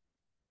God.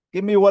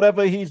 Give me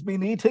whatever he's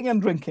been eating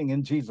and drinking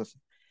in Jesus.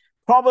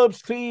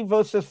 Proverbs 3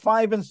 verses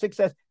 5 and 6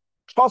 says,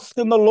 Trust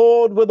in the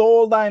Lord with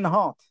all thine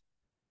heart.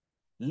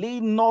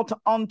 Lean not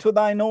unto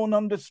thine own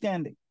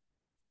understanding.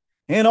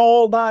 In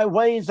all thy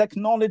ways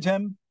acknowledge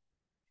him,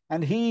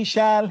 and he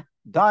shall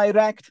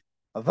direct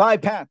thy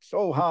paths.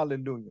 Oh,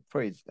 hallelujah.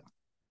 Praise God.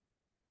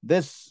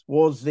 This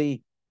was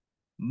the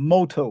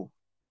motto,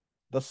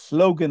 the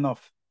slogan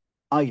of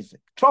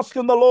Isaac. Trust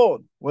in the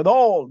Lord with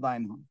all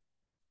thine heart.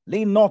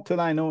 Lean not to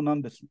thine own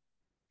understanding.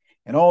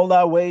 In all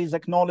thy ways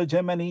acknowledge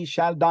him, and he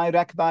shall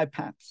direct thy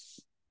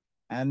paths.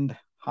 And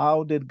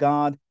how did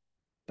God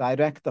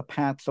direct the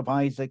paths of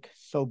Isaac?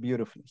 So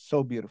beautifully,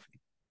 so beautifully.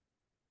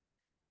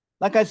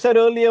 Like I said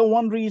earlier,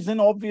 one reason,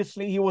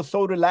 obviously, he was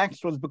so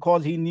relaxed was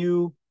because he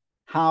knew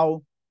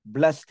how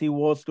blessed he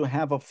was to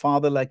have a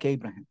father like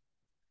Abraham.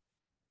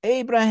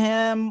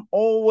 Abraham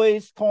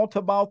always thought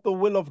about the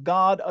will of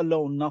God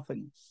alone,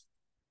 nothing else.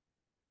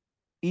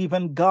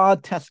 Even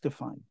God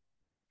testified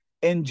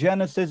in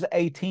Genesis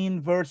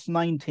 18, verse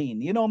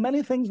 19. You know,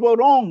 many things were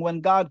wrong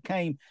when God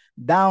came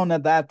down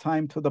at that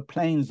time to the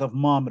plains of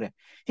Mamre.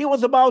 He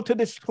was about to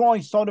destroy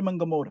Sodom and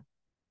Gomorrah.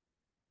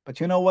 But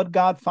you know what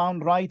God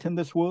found right in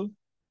this world?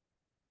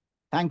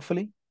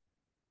 Thankfully,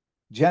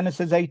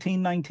 Genesis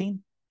 18,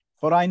 19.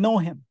 For I know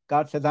him,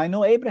 God says, I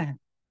know Abraham,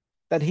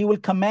 that he will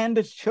command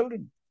his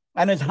children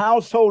and his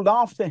household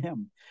after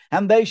him,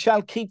 and they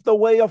shall keep the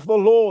way of the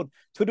Lord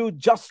to do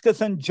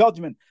justice and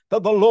judgment,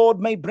 that the Lord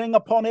may bring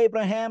upon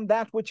Abraham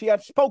that which he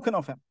had spoken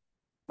of him.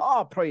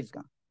 Ah, praise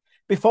God.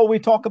 Before we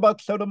talk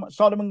about Sodom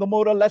and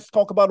Gomorrah, let's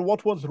talk about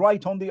what was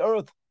right on the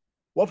earth.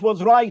 What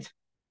was right,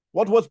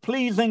 what was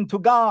pleasing to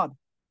God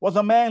was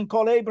a man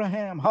called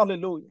Abraham.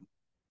 Hallelujah.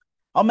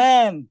 A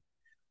man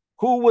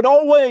who would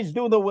always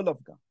do the will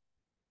of God.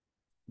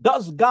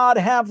 Does God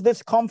have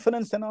this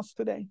confidence in us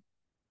today?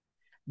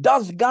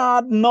 Does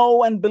God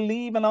know and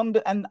believe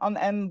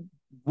and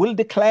will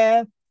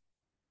declare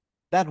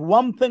that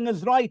one thing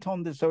is right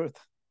on this earth,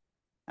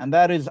 and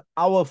that is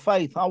our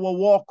faith, our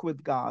walk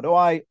with God? Oh,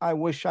 I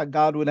wish our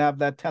God would have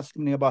that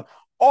testimony about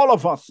all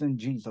of us in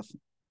Jesus'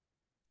 name.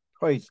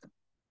 Praise God.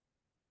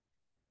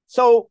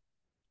 So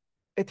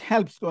it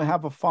helps to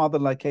have a father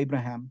like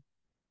Abraham,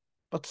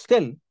 but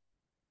still,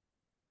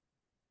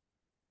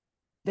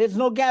 there's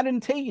no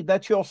guarantee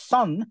that your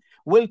son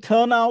will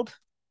turn out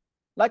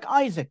like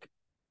Isaac.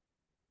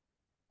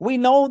 We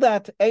know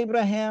that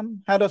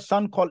Abraham had a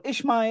son called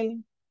Ishmael.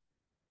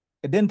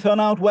 It didn't turn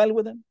out well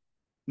with him.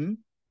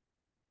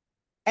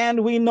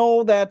 And we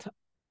know that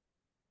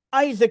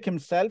Isaac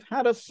himself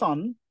had a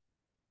son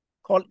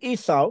called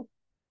Esau,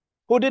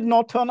 who did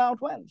not turn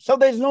out well. So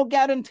there's no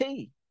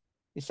guarantee.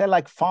 You say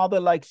like father,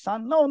 like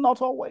son. No,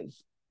 not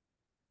always.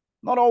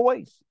 Not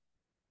always.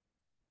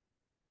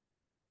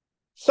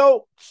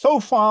 So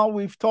far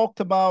we've talked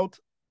about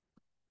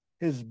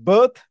his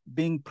birth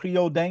being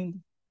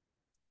preordained.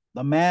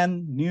 The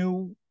man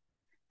knew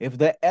if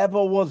there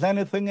ever was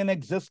anything in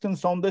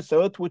existence on this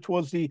earth which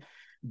was the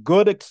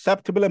good,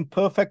 acceptable, and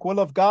perfect will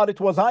of God, it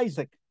was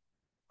Isaac.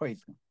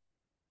 Praise God.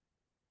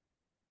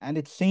 And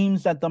it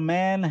seems that the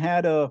man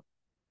had a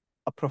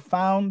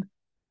profound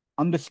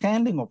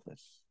understanding of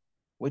this,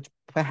 which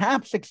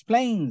perhaps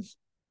explains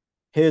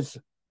his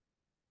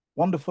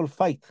wonderful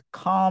faith,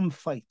 calm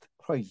faith.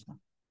 Praise God.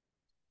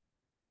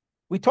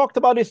 We talked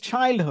about his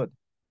childhood,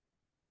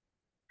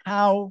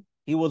 how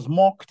he was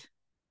mocked,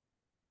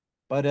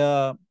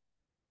 but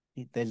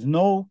there's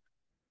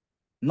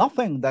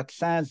nothing that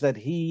says that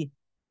he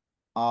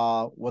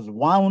was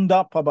wound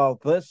up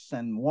about this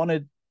and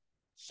wanted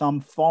some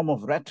form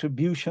of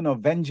retribution or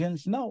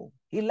vengeance. No,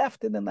 he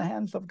left it in the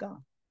hands of God.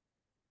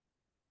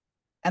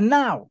 And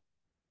now,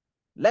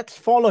 let's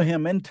follow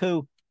him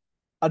into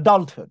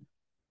adulthood.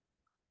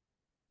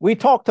 We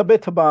talked a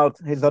bit about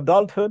his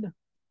adulthood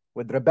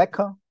with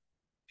Rebecca.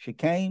 She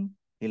came,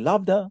 he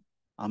loved her.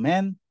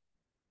 Amen.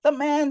 The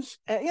man's,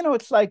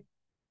 it's like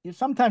you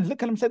sometimes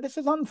look at him and say, this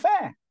is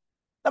unfair.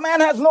 The man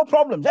has no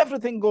problems.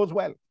 Everything goes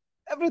well.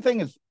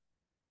 Everything is,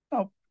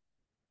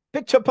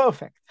 picture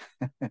perfect.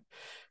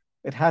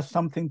 It has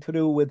something to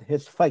do with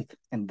his faith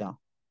in God,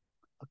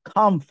 a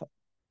calm faith.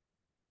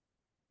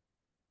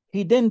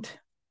 He didn't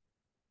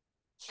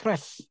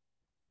stress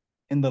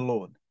in the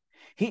Lord.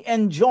 He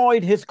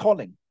enjoyed his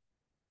calling.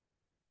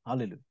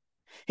 Hallelujah.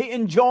 He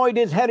enjoyed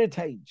his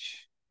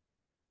heritage.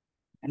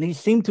 And he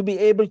seemed to be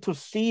able to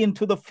see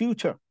into the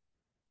future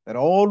that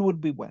all would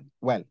be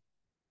well.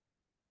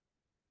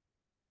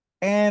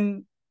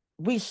 And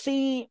we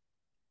see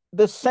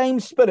the same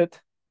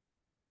spirit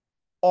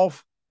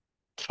of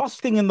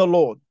trusting in the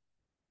Lord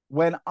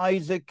when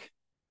Isaac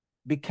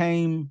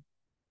became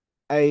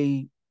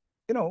a,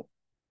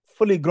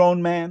 fully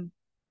grown man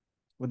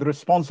with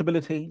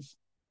responsibilities.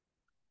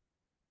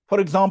 For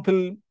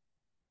example,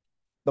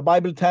 the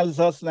Bible tells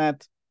us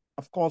that,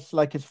 of course,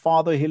 like his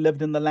father, he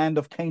lived in the land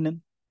of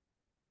Canaan.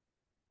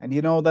 And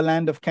the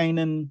land of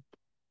Canaan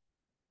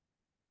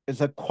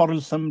is a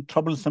quarrelsome,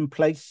 troublesome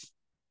place,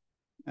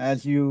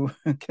 as you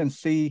can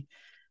see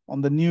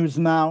on the news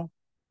now.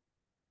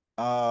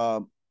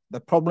 The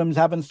problems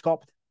haven't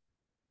stopped.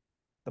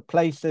 The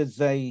place is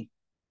a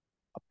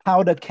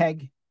powder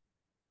keg.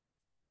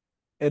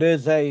 It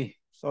is a,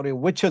 sorry,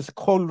 witch's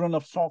cauldron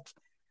of sorts.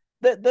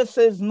 This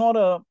is not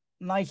a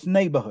nice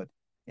neighborhood.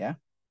 Yeah.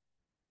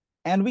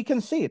 And we can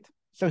see it.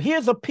 So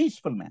here's a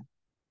peaceful man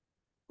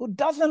who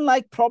doesn't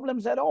like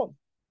problems at all.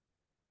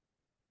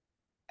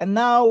 And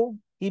now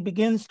he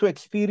begins to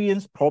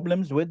experience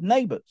problems with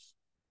neighbors.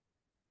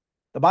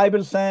 The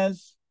Bible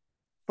says,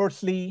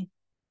 firstly,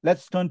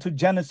 let's turn to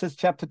Genesis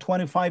chapter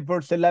 25,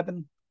 verse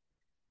 11.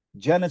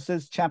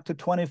 Genesis chapter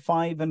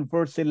 25 and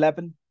verse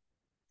 11.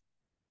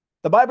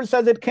 The Bible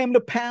says it came to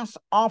pass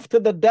after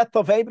the death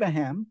of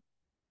Abraham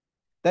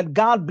that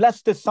God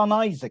blessed his son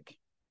Isaac.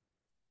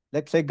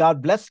 Let's say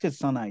God blessed his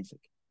son Isaac.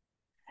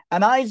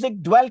 And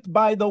Isaac dwelt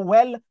by the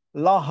well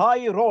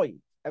Lahai Roi.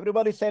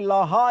 Everybody say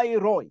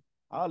Lahai Roi.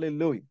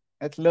 Hallelujah.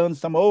 Let's learn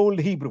some old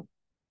Hebrew.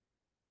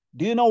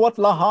 Do you know what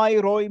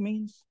Lahai Roi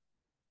means?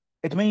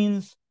 It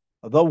means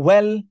the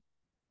well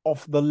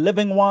of the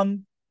living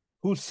one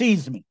who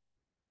sees me.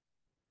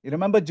 You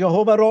remember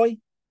Jehovah Roi?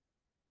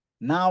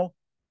 Now,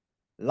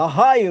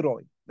 Lahai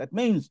Roi. That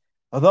means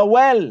the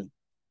well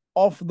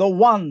of the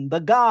one, the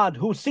God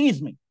who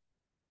sees me.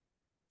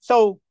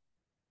 So,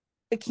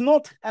 it's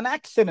not an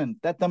accident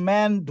that the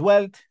man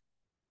dwelt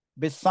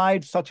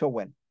beside such a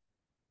well.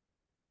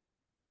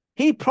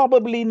 He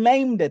probably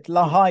named it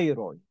Lahai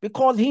Roi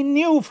because he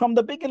knew from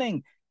the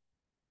beginning,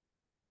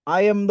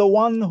 I am the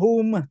one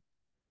whom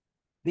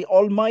the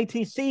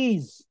Almighty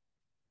sees.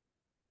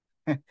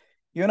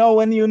 You know,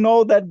 when you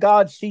know that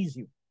God sees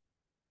you,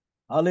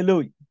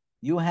 hallelujah,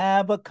 you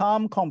have a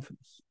calm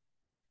confidence.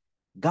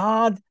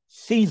 God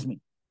sees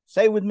me.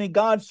 Say with me,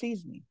 God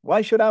sees me.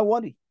 Why should I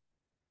worry?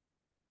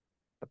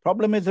 The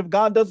problem is if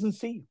God doesn't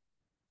see you,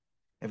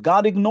 if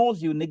God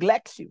ignores you,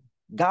 neglects you,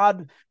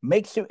 God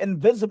makes you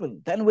invisible,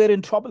 then we're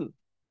in trouble.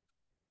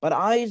 But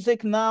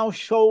Isaac now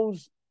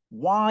shows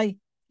why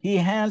he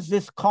has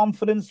this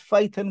confidence,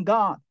 faith in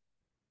God.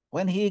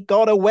 When he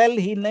got a well,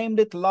 he named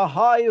it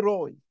Lahai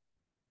Roi.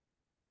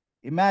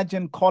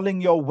 Imagine calling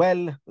your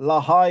well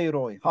Lahai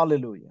Roi.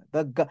 Hallelujah.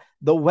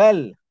 The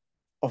well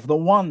of the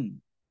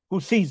one who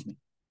sees me,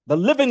 the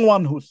living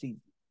one who sees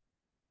me.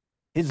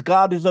 His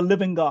God is a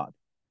living God.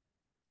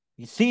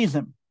 He sees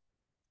him.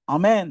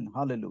 Amen.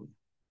 Hallelujah.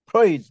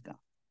 Praise God.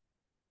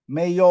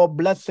 May your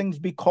blessings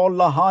be called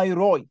Lahai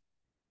Roi.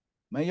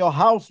 May your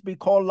house be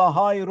called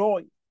Lahai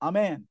Roi.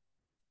 Amen.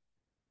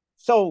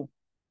 So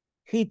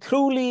he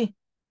truly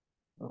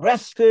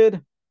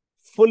rested,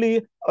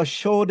 fully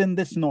assured in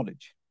this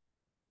knowledge.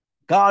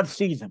 God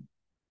sees him.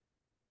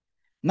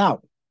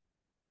 Now,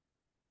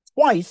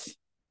 twice,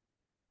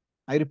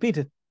 I repeat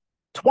it,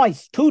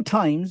 twice, 2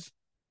 times,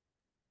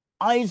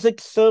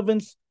 Isaac's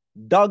servants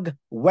dug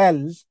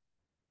wells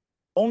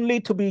only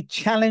to be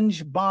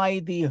challenged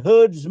by the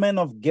herdsmen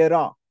of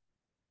Gerar,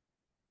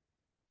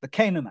 the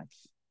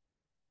Canaanites.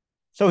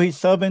 So his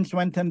servants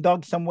went and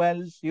dug some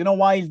wells. You know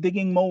why he's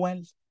digging more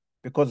wells?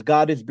 Because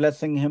God is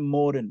blessing him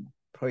more and more.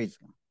 Praise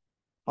God.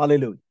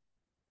 Hallelujah.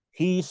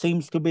 He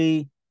seems to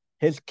be,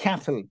 his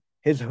cattle,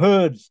 his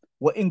herds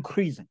were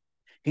increasing.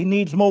 He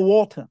needs more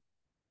water.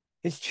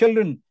 His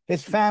children,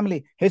 his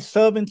family, his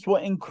servants were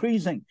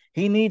increasing.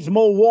 He needs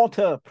more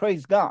water.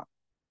 Praise God.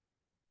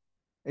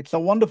 It's a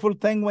wonderful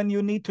thing when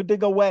you need to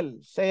dig a well.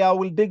 Say, I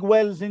will dig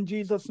wells in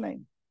Jesus'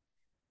 name.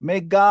 May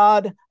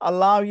God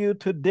allow you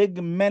to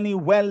dig many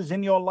wells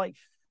in your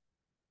life.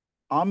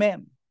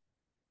 Amen.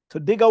 To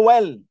dig a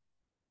well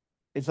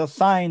is a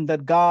sign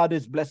that God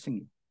is blessing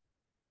you.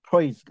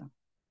 Praise God.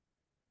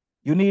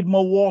 You need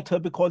more water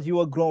because you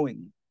are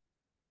growing.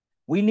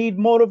 We need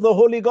more of the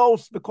Holy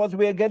Ghost because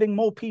we are getting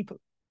more people.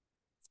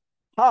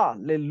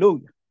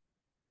 Hallelujah.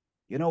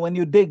 You know, when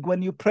you dig,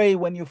 when you pray,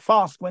 when you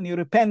fast, when you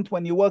repent,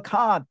 when you work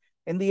hard,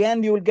 in the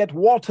end you will get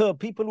water.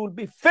 People will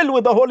be filled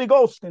with the Holy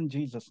Ghost in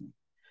Jesus' name.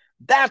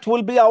 That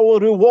will be our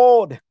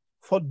reward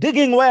for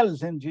digging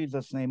wells in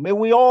Jesus' name. May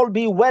we all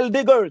be well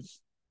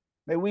diggers.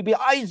 May we be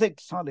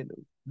Isaacs,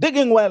 hallelujah,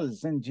 digging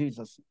wells in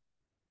Jesus' name.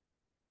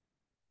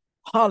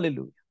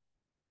 Hallelujah.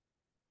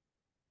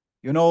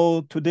 You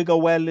know, to dig a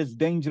well is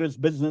dangerous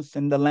business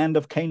in the land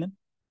of Canaan.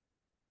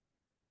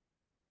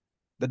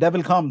 The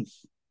devil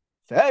comes,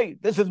 say, hey,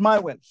 this is my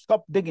well.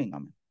 Stop digging.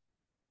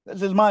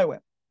 This is my well.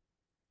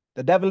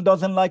 The devil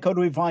doesn't like a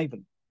revival.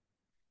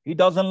 He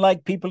doesn't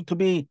like people to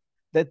be,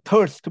 their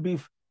thirst to be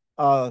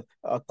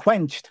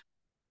quenched.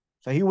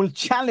 So he will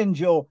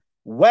challenge your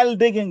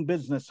well-digging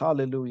business.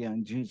 Hallelujah,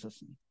 in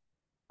Jesus' name.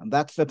 And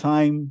that's the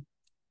time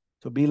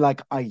to be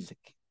like Isaac.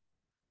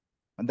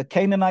 When the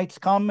Canaanites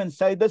come and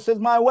say, this is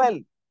my well,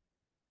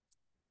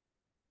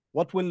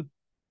 what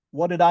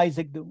did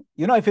Isaac do?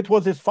 You know, if it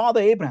was his father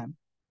Abraham,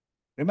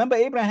 remember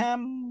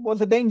Abraham was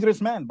a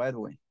dangerous man, by the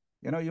way.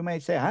 You know, you may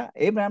say, huh?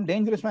 Abraham,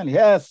 dangerous man.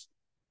 Yes.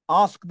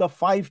 Ask the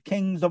 5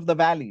 kings of the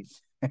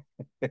valleys.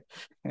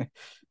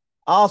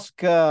 Ask,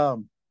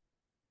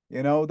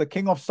 the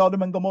king of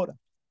Sodom and Gomorrah.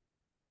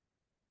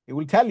 He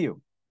will tell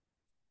you,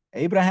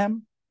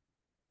 Abraham,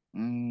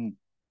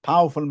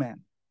 powerful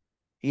man.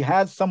 He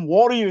has some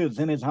warriors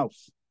in his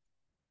house.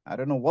 I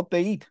don't know what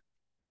they eat,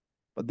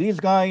 but these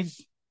guys,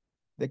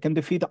 they can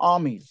defeat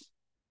armies.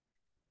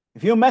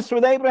 If you mess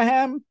with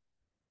Abraham,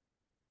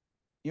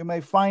 you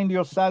may find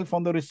yourself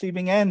on the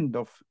receiving end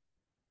of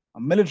a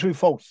military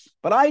force.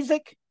 But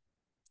Isaac,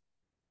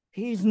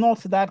 he's not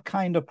that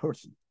kind of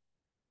person.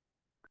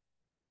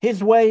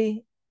 His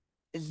way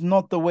is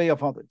not the way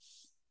of others.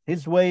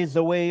 His way is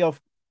the way of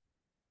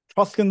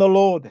trusting the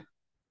Lord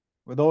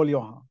with all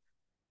your heart.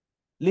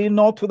 Lean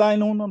not to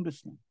thine own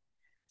understanding.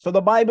 So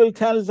the Bible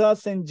tells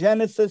us in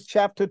Genesis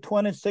chapter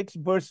 26,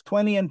 verse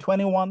 20 and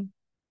 21,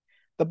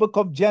 the book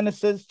of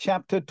Genesis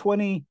chapter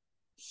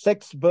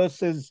 26,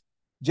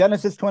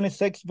 Genesis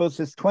 26,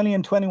 verses 20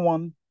 and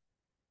 21,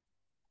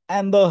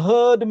 and the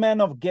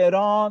herdmen of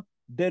Gerar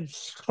did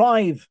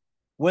strive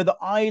with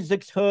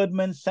Isaac's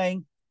herdmen,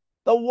 saying,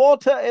 the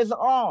water is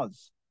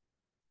ours.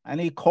 And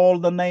he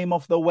called the name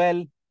of the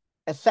well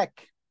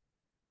Esek,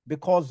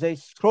 because they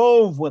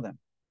strove with him.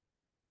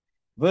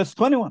 Verse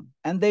 21,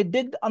 and they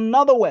digged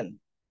another well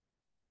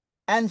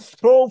and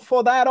strove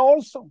for that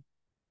also.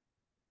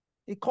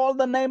 He called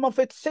the name of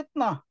it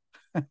Sitnah.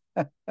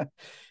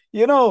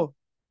 You know,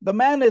 the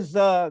man is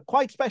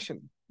quite special,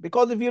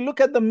 because if you look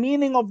at the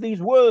meaning of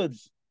these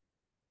words,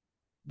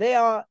 they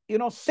are,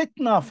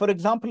 Sitnah, for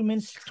example,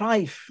 means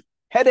strife,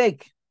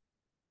 headache.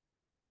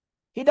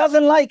 He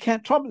doesn't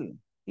like trouble.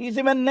 He's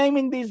even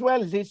naming these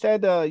wells. He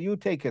said, you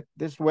take it.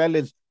 This well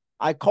is,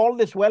 I call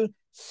this well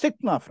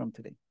Sitnah from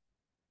today.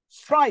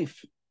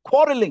 Strife,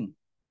 quarreling.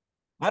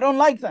 I don't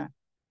like that.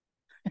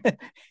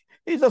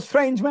 He's a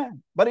strange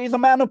man, but he's a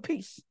man of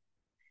peace.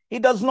 He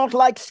does not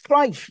like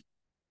strife.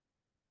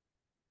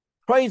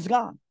 Praise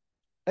God.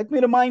 Let me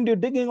remind you,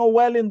 digging a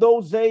well in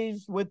those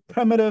days with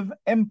primitive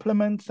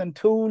implements and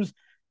tools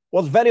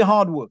was very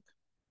hard work.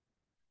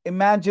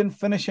 Imagine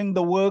finishing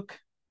the work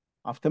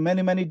after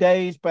many, many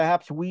days,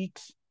 perhaps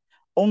weeks,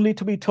 only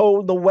to be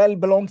told the well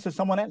belongs to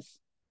someone else.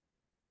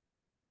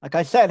 Like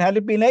I said, had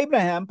it been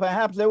Abraham,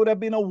 perhaps there would have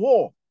been a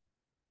war.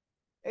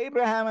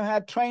 Abraham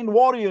had trained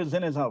warriors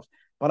in his house,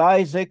 but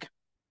Isaac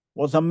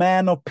was a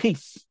man of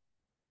peace.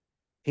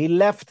 He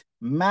left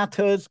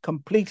matters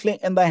completely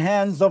in the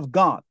hands of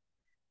God,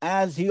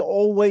 as he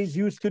always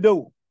used to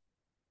do.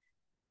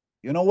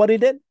 You know what he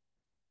did?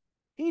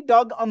 He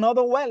dug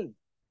another well.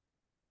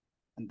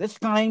 And this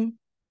time,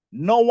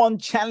 no one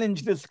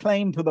challenged his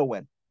claim to the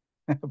well.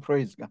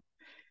 Praise God.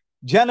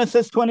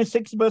 Genesis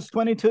 26, verse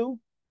 22.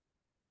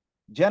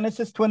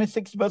 Genesis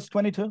 26, verse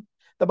 22.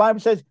 The Bible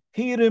says,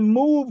 he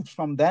removed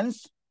from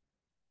thence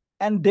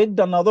and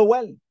digged another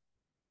well.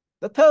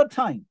 The third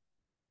time.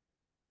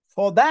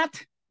 For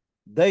that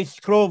they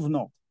strove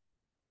not.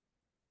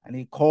 And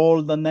he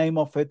called the name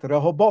of it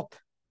Rehoboth.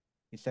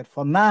 He said,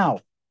 for now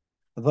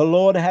the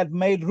Lord had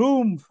made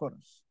room for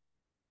us.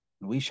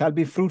 We shall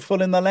be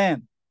fruitful in the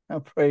land.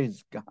 Oh,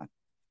 praise God.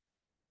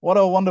 What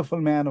a wonderful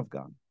man of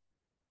God.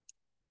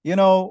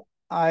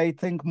 I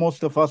think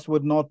most of us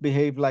would not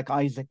behave like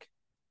Isaac.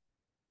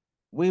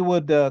 We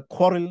would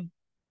quarrel.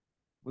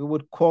 We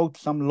would quote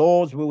some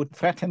laws. We would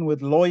threaten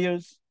with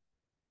lawyers.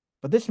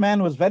 But this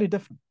man was very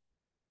different.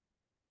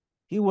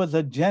 He was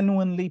a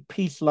genuinely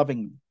peace-loving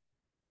man.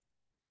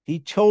 He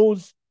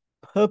chose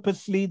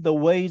purposely the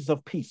ways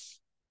of peace.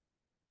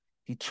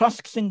 He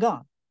trusts in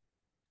God.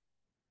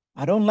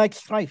 I don't like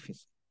strife.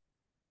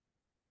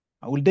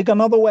 I will dig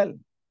another well,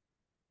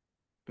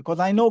 because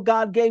I know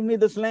God gave me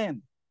this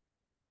land.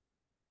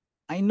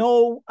 I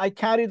know I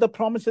carry the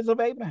promises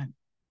of Abraham.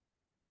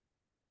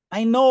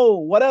 I know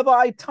whatever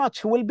I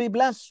touch will be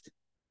blessed.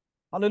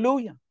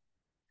 Hallelujah.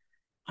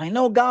 I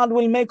know God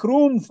will make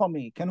room for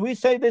me. Can we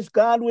say this?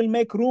 God will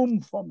make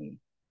room for me.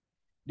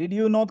 Did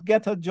you not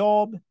get a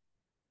job?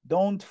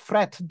 Don't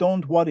fret,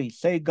 don't worry.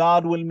 Say,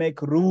 God will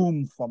make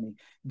room for me.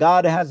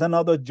 God has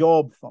another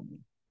job for me.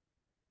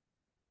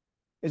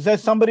 Is there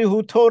somebody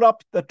who tore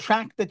up the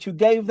tract that you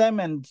gave them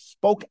and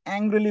spoke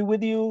angrily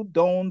with you?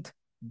 Don't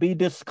be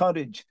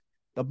discouraged.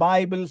 The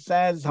Bible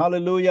says,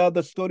 hallelujah,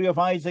 the story of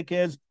Isaac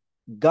is,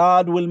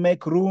 God will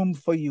make room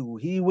for you.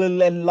 He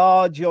will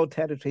enlarge your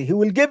territory. He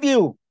will give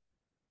you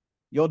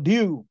your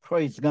due.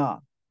 Praise God.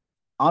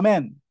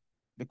 Amen.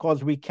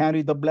 Because we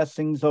carry the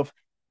blessings of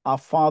our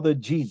father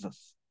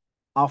Jesus,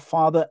 our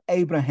father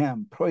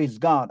Abraham. Praise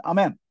God.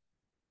 Amen.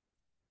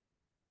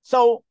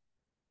 So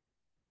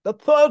the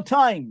third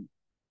time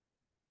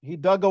he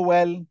dug a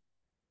well,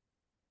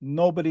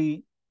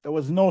 there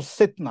was no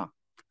sitna,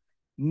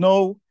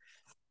 no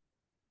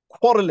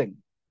quarreling.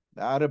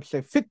 The Arabs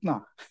say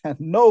fitna,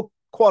 no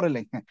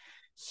quarreling.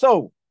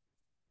 So,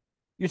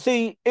 you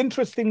see,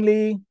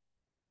 interestingly,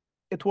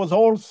 it was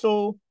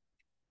also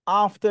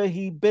after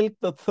he built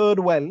the third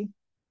well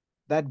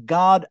that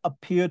God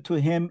appeared to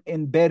him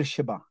in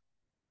Beersheba.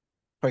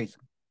 Praise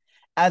him.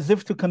 As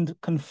if to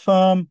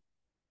confirm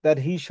that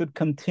he should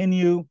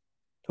continue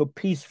to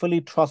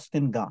peacefully trust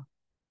in God.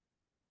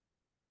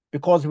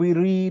 Because we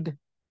read,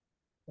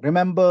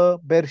 remember,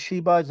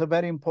 Beersheba is a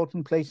very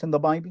important place in the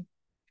Bible.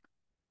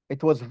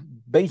 It was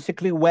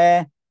basically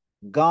where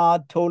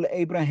God told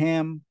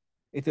Abraham,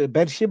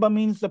 Beersheba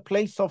means the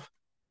place of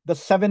the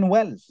 7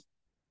 wells.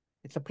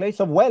 It's a place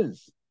of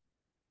wells.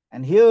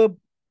 And here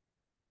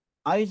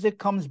Isaac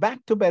comes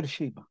back to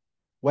Beersheba.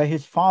 where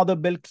his father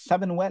built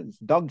 7 wells,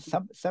 dug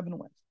 7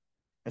 wells.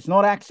 It's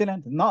not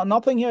accident.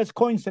 Nothing here is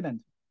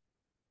coincident.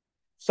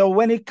 So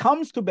when it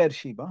comes to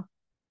Beersheba,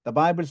 the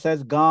Bible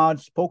says God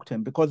spoke to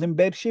him, because in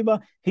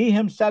Beersheba, he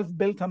himself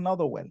built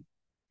another well.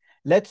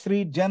 Let's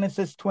read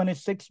Genesis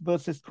 26,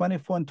 verses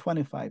 24 and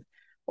 25.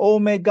 Oh,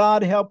 may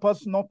God help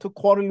us not to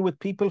quarrel with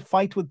people,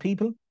 fight with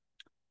people.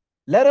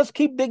 Let us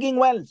keep digging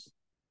wells.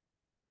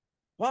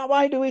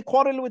 Why do we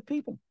quarrel with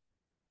people?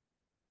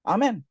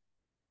 Amen.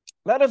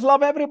 Let us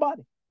love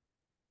everybody.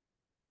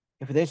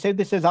 If they say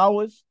this is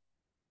ours,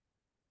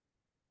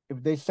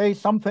 if they say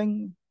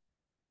something,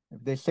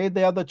 if they say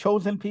they are the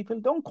chosen people,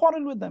 don't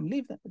quarrel with them.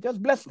 Leave them.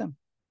 Just bless them.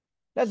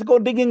 Let's go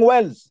digging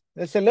wells.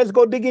 They say, let's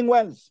go digging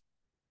wells.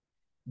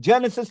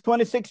 Genesis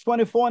 26,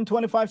 24 and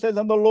 25 says,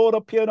 and the Lord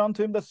appeared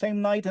unto him the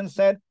same night and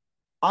said,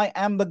 I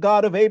am the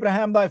God of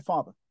Abraham thy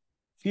father.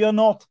 Fear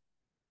not,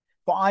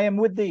 for I am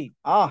with thee.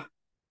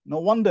 No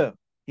wonder.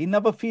 He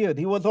never feared.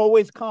 He was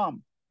always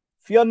calm.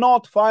 Fear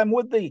not, for I am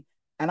with thee,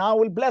 and I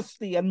will bless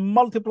thee and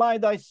multiply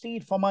thy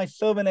seed for my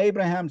servant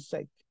Abraham's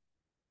sake.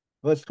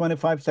 Verse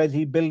 25 says,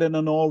 he builded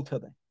an altar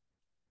there,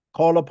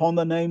 called upon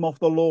the name of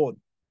the Lord,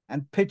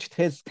 and pitched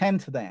his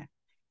tent there.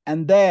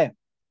 And there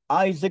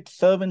Isaac's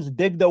servants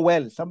digged a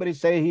well. Somebody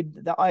say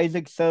the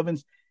Isaac's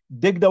servants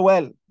digged a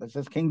well. This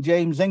is King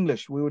James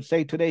English. We would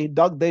say today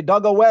they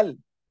dug a well.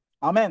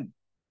 Amen.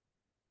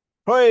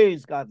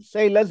 Praise God.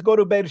 Say, let's go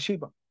to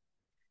Beersheba.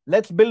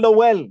 Let's build a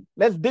well.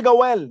 Let's dig a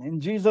well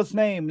in Jesus'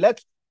 name.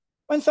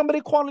 When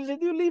somebody quarrels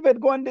with you, leave it.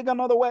 Go and dig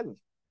another well.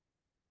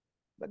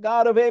 The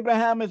God of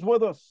Abraham is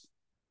with us.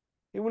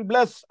 He will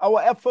bless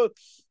our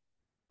efforts.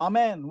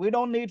 Amen. We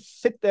don't need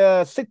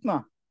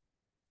Sitna.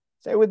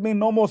 Say with me,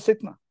 no more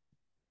Sitna.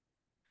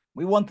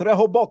 We want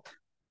Rehoboth.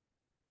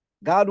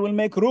 God will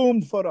make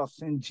room for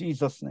us in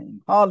Jesus'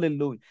 name.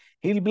 Hallelujah.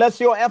 He'll bless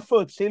your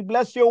efforts. He'll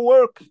bless your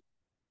work.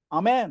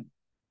 Amen.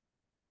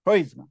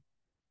 Praise God.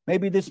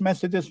 Maybe this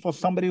message is for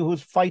somebody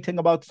who's fighting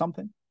about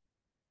something.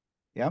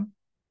 Yeah.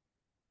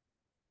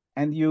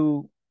 And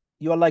you're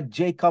like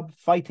Jacob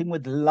fighting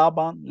with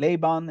Laban,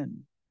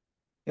 and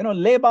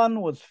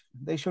Laban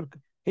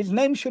his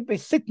name should be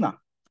Sitna.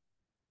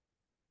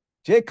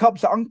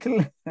 Jacob's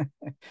uncle,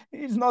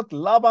 he's not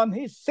Laban,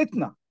 he's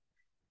Sitna.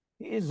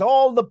 He is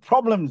all the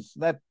problems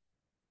that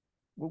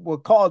were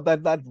caused,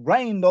 that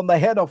reigned on the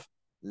head of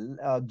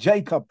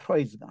Jacob.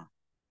 Praise God.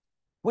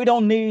 We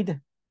don't need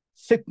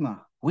Sitna.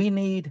 We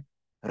need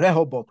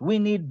Rehoboth. We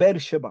need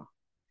Beersheba.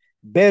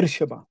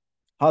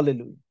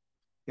 Hallelujah.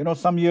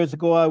 Some years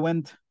ago, I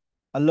went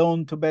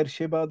alone to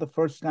Beersheba the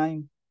first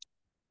time.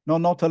 No,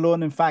 not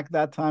alone. In fact,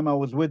 that time I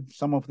was with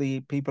some of the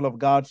people of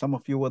God. Some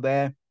of you were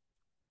there.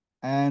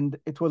 And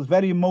it was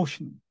very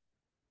emotional,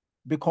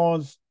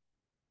 because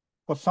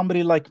for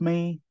somebody like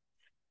me,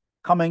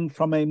 coming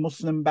from a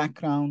Muslim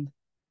background,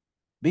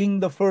 being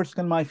the first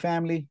in my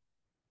family,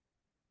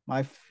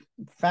 my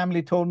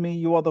family told me,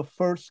 you are the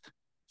first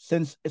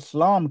since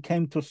Islam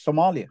came to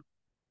Somalia.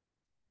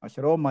 I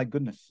said, oh my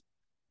goodness.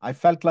 I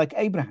felt like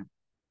Abraham.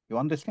 You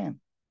understand?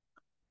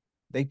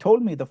 They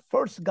told me the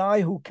first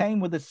guy who came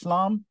with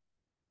Islam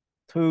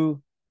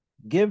to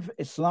give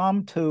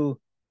Islam to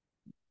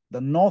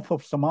the north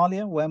of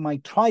Somalia, where my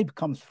tribe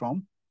comes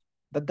from,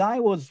 the guy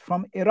was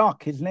from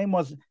Iraq. His name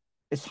was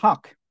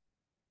Ishaq.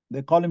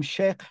 They call him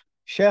Sheikh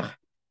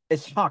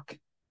Ishaq.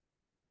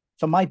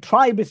 So my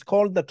tribe is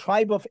called the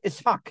tribe of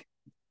Ishaq.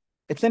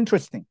 It's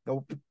interesting.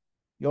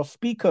 Your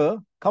speaker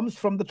comes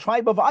from the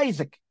tribe of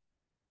Isaac.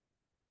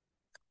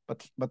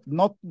 But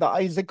not the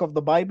Isaac of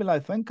the Bible, I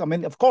think. I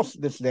mean, of course,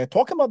 they're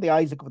talking about the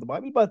Isaac of the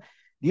Bible, but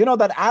you know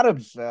that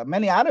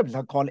many Arabs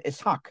are called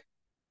Ishaq.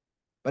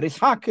 But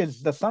Ishaq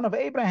is the son of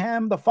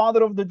Abraham, the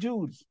father of the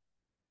Jews.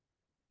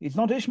 He's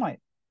not Ishmael.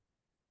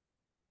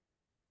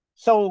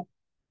 So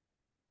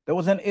there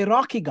was an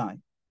Iraqi guy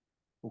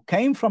who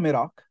came from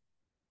Iraq,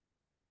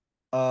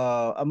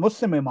 a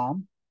Muslim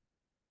imam,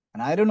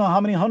 and I don't know how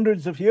many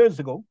hundreds of years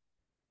ago,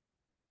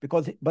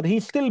 but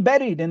he's still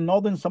buried in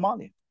northern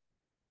Somalia.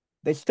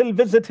 They still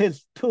visit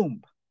his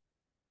tomb.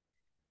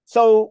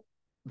 So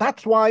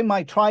that's why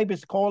my tribe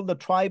is called the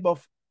tribe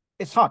of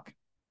Ishaq.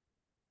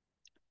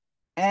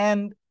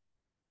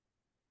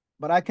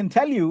 But I can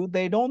tell you,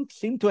 they don't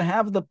seem to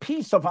have the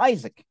peace of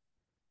Isaac.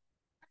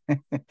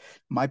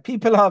 My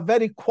people are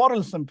very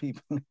quarrelsome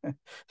people.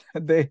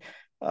 They,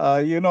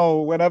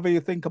 whenever you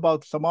think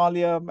about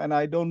Somalia, and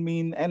I don't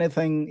mean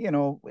anything,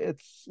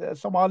 it's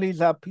Somalis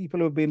are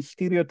people who've been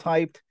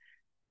stereotyped,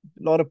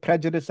 a lot of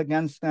prejudice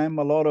against them,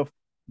 a lot of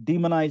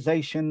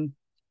demonization.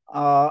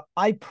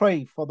 I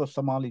pray for the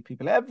Somali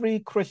people. Every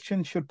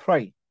Christian should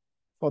pray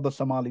for the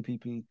Somali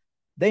people.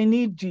 They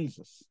need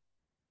Jesus.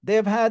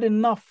 They've had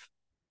enough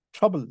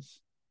troubles,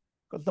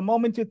 because the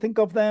moment you think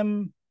of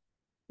them,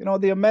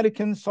 the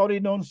Americans,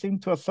 don't seem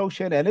to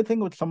associate anything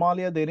with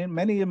Somalia.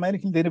 Many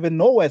Americans didn't even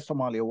know where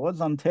Somalia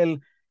was until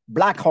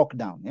Black Hawk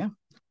Down. Yeah,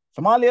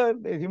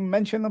 Somalia, you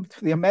mentioned them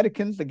to the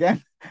Americans,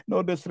 again,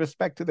 no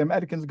disrespect to the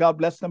Americans, God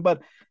bless them,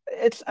 but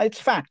it's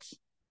facts.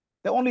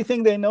 The only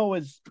thing they know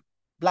is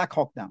Black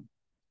Hawk Down.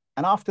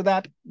 And after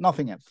that,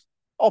 nothing else.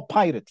 Oh,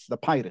 Pirates, the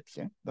Pirates,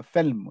 yeah, the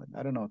film with,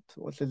 I don't know,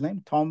 what's his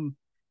name? Tom,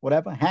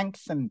 whatever,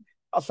 Hanks and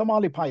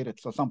Somali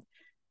pirates or something.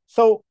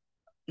 So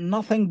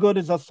nothing good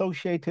is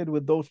associated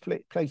with those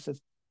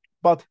places.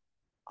 But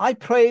I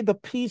pray the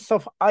peace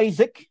of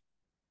Isaac,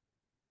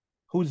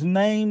 whose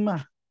name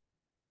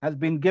has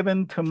been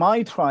given to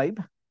my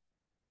tribe,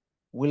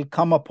 will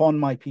come upon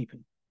my people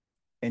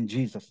in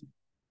Jesus' name.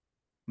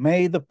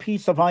 May the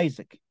peace of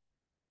Isaac,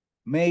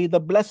 may the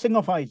blessing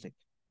of Isaac,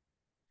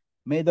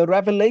 may the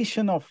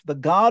revelation of the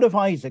God of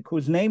Isaac,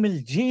 whose name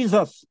is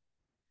Jesus,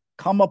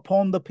 come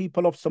upon the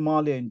people of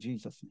Somalia in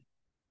Jesus' name.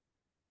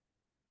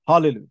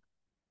 Hallelujah.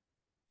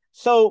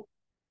 So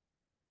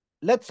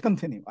let's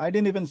continue. I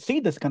didn't even see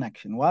this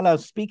connection. While I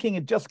was speaking,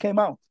 it just came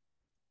out.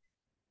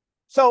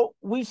 So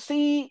we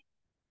see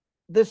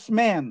this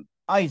man,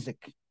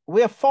 Isaac.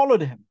 We have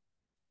followed him.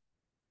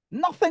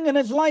 Nothing in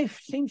his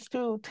life seems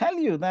to tell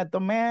you that the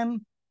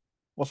man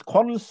was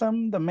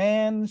quarrelsome, the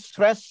man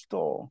stressed,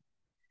 or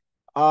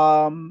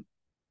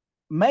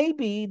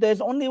maybe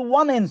there's only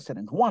one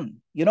incident,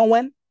 one. You know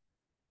when?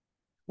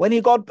 When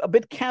he got a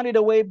bit carried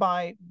away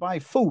by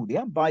food,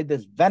 yeah, by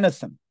this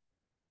venison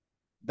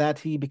that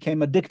he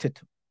became addicted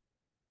to.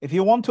 If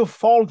you want to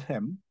fault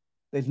him,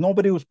 there's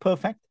nobody who's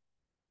perfect.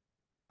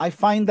 I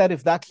find that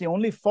if that's the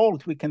only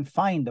fault we can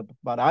find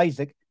about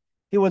Isaac,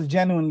 he was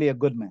genuinely a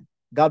good man.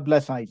 God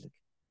bless Isaac.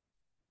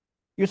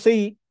 You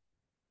see,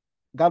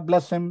 God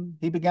bless him.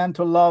 He began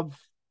to love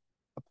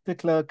a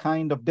particular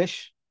kind of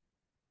dish.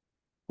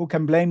 Who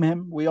can blame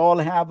him? We all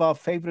have our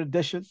favorite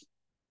dishes.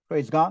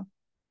 Praise God.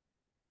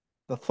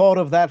 The thought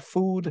of that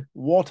food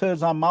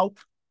waters our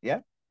mouth. Yeah.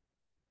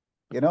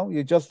 You know,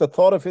 you just the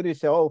thought of it, you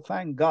say, oh,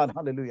 thank God.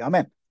 Hallelujah.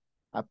 Amen.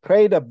 I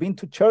prayed, I've been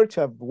to church,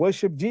 I've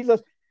worshiped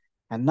Jesus,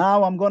 and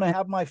now I'm going to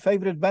have my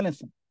favorite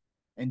venison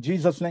in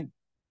Jesus' name.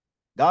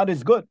 God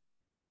is good,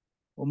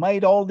 who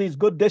made all these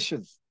good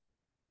dishes.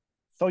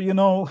 So, you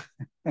know,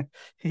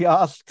 he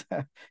asked,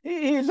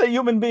 he's a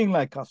human being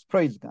like us.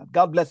 Praise God.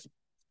 God bless him.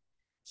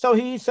 So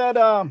he said,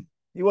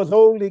 he was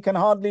old, he can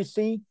hardly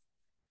see.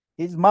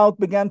 His mouth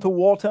began to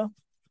water.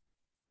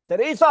 Said,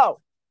 Esau,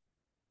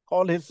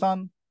 called his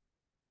son.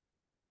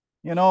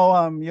 You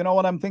know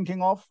what I'm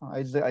thinking of?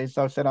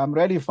 Esau said, I'm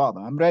ready,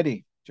 Father. I'm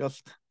ready.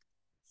 Just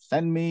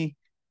send me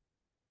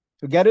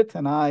to get it.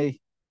 And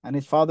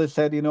his father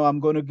said, you know,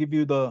 I'm going to give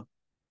you the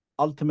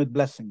ultimate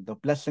blessing, the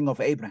blessing of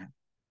Abraham.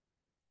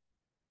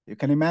 You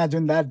can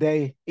imagine that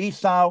day,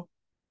 Esau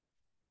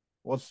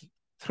was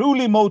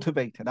truly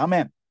motivated,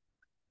 amen,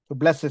 to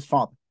bless his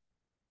father,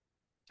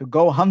 to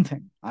go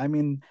hunting. I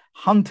mean,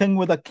 hunting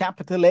with a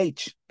capital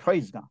H,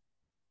 praise God.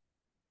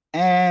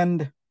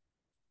 And,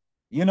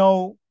 you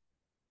know,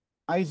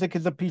 Isaac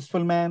is a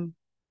peaceful man.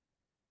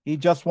 He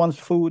just wants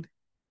food.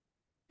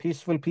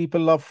 Peaceful people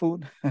love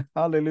food.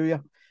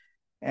 Hallelujah.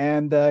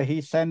 And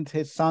he sent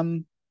his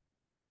son,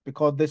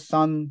 because this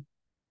son,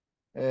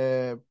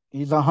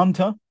 he's a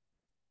hunter.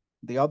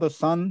 The other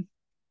son,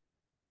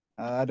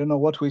 I don't know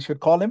what we should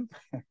call him.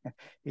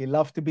 He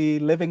loved to be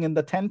living in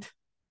the tent.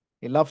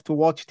 He loved to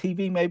watch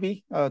TV,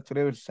 maybe.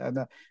 Today was,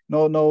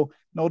 no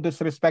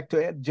disrespect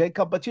to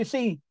Jacob, but you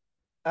see,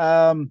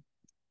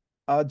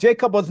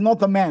 Jacob was not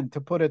the man,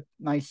 to put it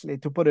nicely,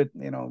 to put it,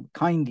 you know,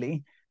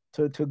 kindly,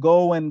 to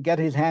go and get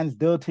his hands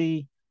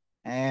dirty,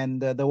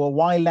 and there were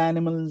wild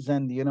animals,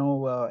 and you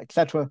know,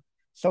 etc.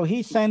 So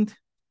he sent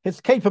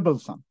his capable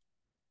son,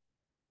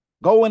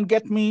 go and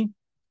get me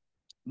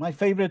my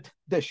favorite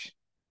dish,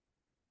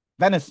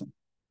 venison.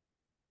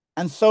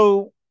 And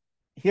so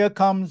here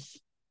comes,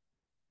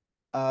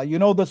 you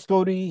know the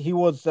story. He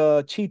was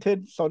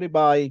cheated, sorry,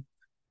 by.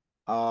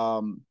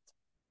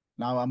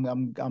 Now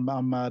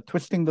I'm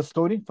twisting the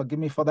story. Forgive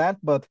me for that,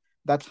 but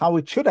that's how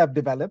it should have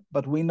developed.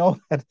 But we know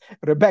that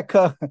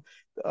Rebecca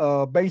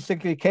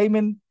basically came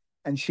in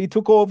and she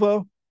took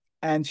over,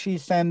 and she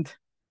sent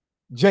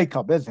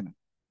Jacob, isn't it?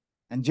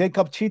 And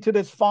Jacob cheated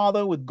his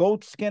father with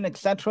goat skin,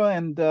 etc.,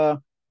 and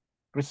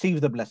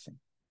received the blessing.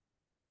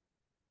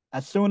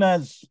 As soon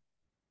as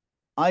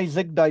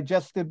Isaac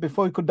digested,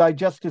 before he could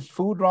digest his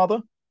food, rather,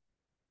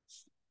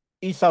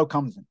 Esau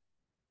comes in.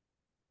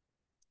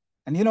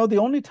 And you know, the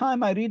only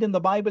time I read in the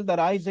Bible that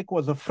Isaac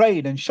was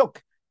afraid and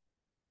shook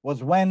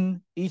was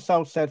when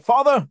Esau said,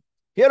 Father,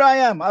 here I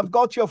am. I've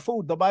got your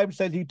food. The Bible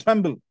says he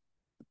trembled.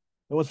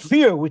 There was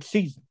fear which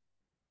seized him.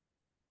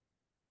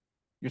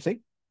 You see?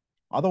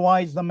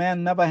 Otherwise, the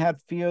man never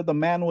had fear. The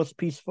man was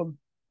peaceful.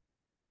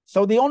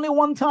 So the only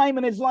one time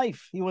in his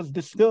life he was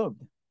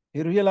disturbed,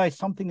 he realized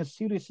something is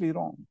seriously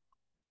wrong,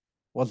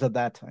 was at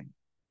that time.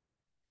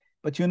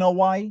 But you know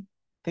why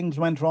things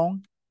went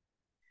wrong?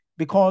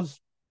 Because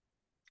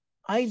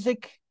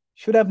Isaac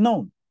should have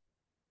known.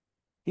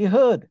 He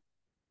heard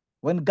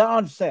when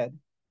God said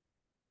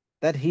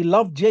that he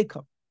loved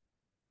Jacob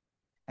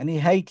and he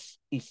hates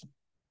Esau.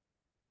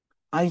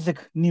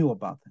 Isaac knew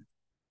about that.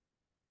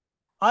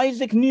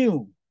 Isaac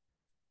knew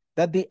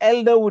that the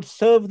elder would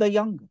serve the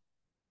younger.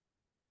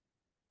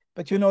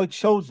 But you know, it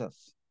shows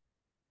us,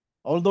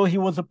 although he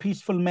was a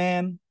peaceful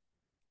man,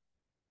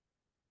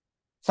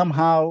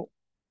 somehow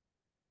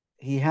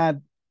he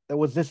had There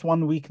was this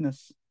one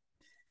weakness.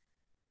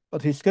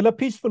 But he's still a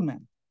peaceful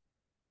man.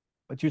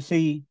 But you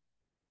see,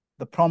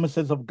 the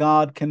promises of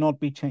God cannot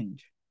be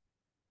changed.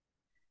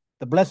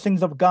 The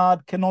blessings of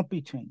God cannot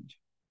be changed.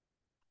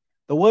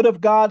 The word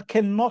of God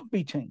cannot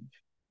be changed.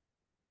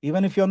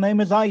 Even if your name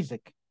is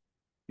Isaac,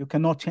 you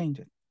cannot change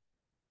it.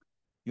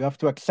 You have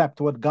to accept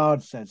what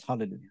God says.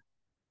 Hallelujah.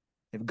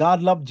 If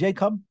God loved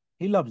Jacob,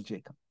 he loves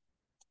Jacob.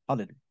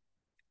 Hallelujah.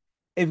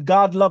 If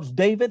God loves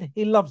David,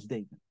 he loves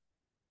David.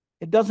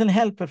 It doesn't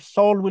help if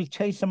Saul will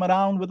chase him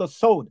around with a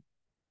sword.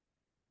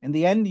 In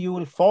the end, you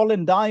will fall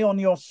and die on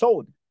your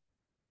sword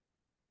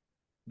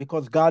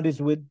because God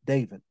is with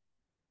David.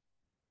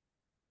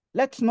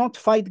 Let's not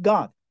fight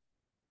God.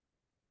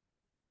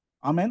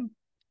 Amen.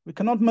 We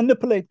cannot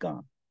manipulate God.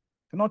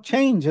 We cannot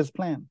change his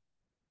plan.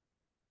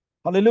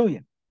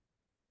 Hallelujah.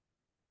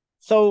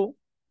 So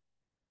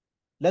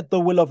let the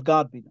will of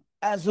God be done.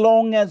 As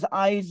long as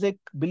Isaac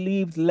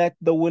believed, let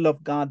the will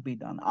of God be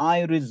done.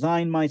 I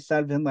resign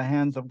myself in the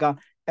hands of God.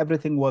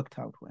 Everything worked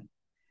out well.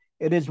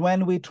 It is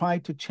when we try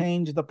to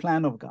change the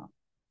plan of God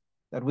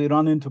that we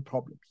run into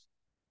problems.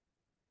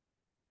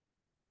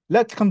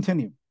 Let's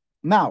continue.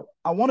 Now,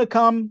 I want to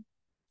come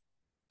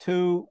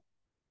to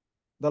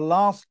the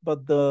last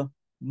but the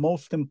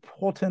most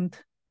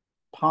important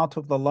part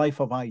of the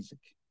life of Isaac.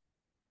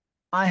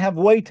 I have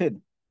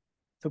waited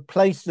to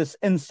place this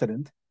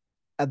incident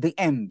at the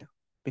end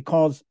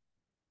because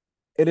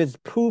it is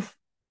proof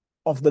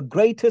of the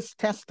greatest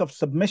test of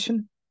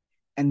submission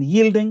and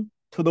yielding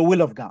to the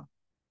will of God.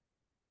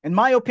 In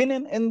my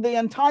opinion, in the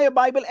entire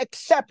Bible,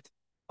 except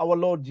our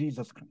Lord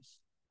Jesus Christ.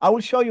 I will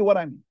show you what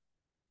I mean.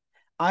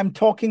 I'm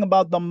talking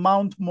about the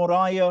Mount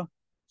Moriah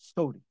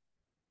story.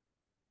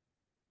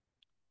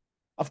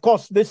 Of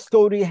course, this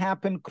story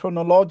happened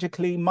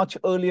chronologically much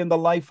early in the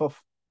life of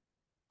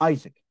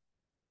Isaac.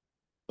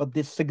 But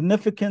the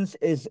significance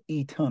is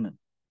eternal.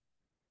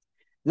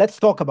 Let's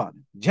talk about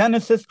it.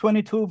 Genesis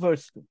 22,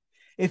 verse 2.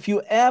 If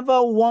you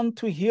ever want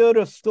to hear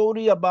a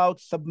story about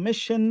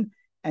submission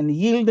and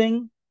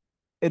yielding,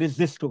 it is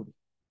this story.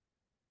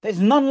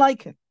 There's none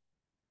like it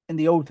in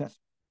the Old Testament.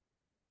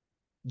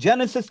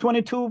 Genesis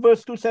 22,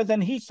 verse 2 says,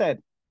 and he said,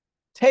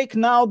 take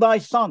now thy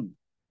son,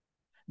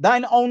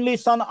 thine only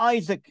son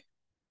Isaac,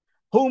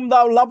 whom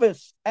thou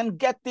lovest, and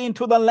get thee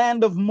into the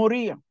land of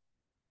Moriah,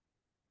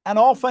 and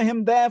offer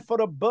him there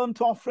for a burnt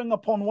offering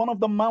upon one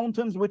of the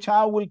mountains which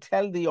I will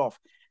tell thee of.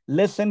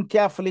 Listen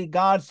carefully.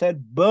 God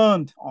said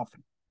burnt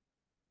offering.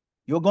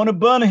 You're going to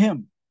burn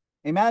him.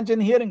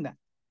 Imagine hearing that.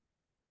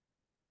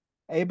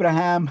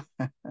 Abraham,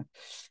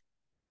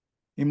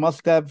 he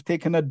must have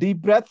taken a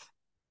deep breath.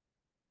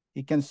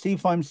 He can see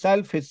for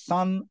himself his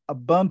son a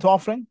burnt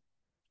offering.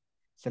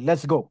 He said,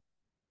 let's go.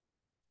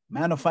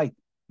 Man of faith.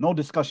 No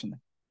discussion there.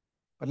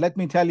 But let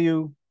me tell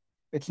you,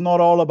 it's not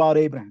all about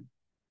Abraham.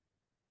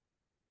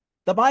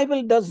 The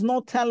Bible does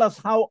not tell us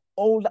how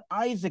old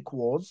Isaac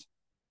was,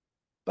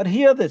 but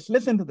hear this,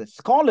 listen to this.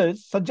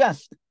 Scholars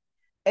suggest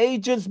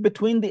ages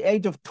between the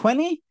age of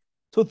 20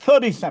 to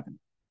 37.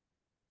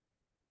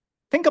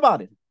 Think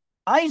about it.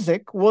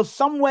 Isaac was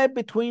somewhere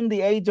between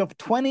the age of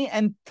 20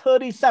 and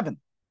 37.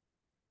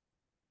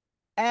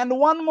 And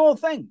one more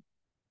thing.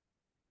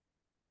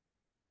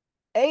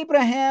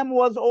 Abraham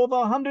was over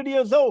 100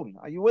 years old.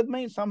 Are you with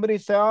me? Somebody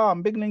say, oh,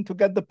 I'm beginning to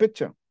get the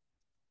picture.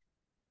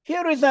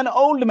 Here is an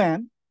old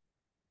man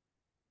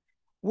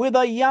with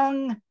a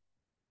young,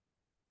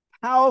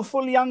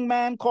 powerful young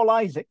man called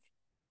Isaac.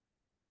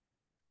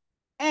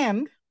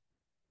 And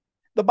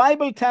the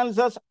Bible tells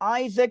us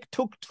Isaac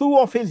took two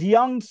of his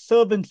young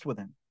servants with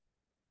him.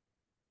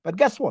 But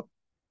guess what?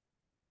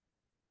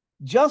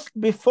 Just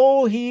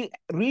before he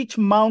reached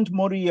Mount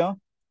Moriah,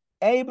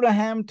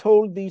 Abraham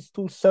told these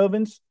two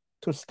servants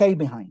to stay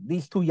behind,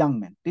 these two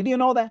young men. Did you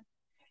know that?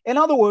 In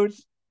other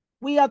words,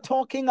 we are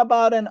talking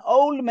about an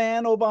old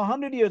man over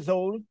 100 years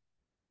old,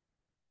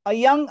 a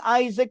young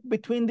Isaac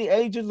between the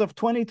ages of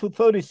 20 to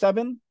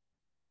 37.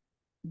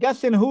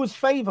 Guess in whose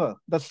favor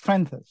the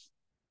strength is?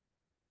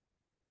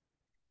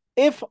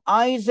 If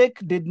Isaac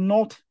did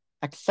not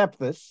accept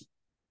this,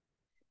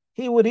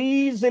 he would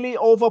easily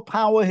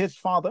overpower his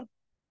father.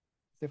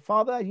 Say,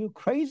 Father, are you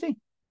crazy?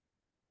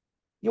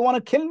 You want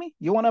to kill me?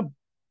 You want to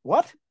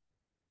what?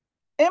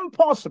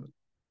 Impossible.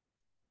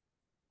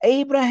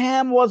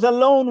 Abraham was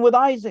alone with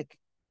Isaac.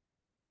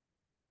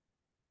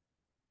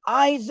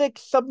 Isaac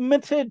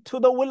submitted to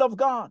the will of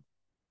God.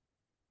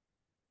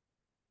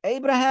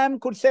 Abraham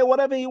could say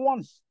whatever he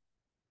wants.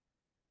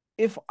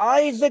 If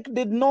Isaac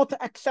did not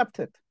accept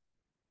it,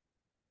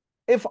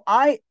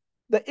 the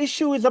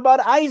issue is about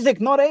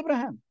Isaac, not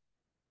Abraham.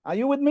 Are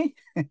you with me?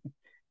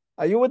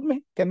 Are you with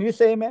me? Can you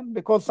say amen?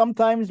 Because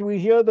sometimes we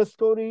hear the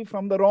story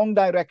from the wrong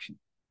direction.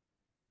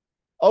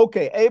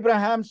 Okay,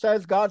 Abraham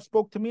says, God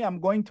spoke to me, I'm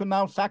going to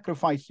now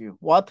sacrifice you.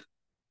 What?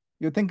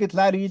 You think it's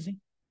that easy?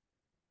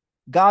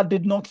 God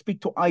did not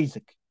speak to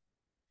Isaac.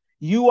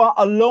 You are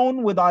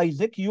alone with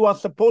Isaac. You are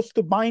supposed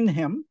to bind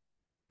him,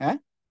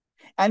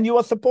 and you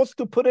are supposed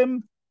to put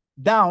him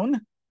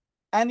down,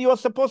 and you are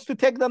supposed to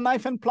take the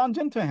knife and plunge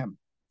into him.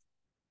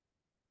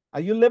 Are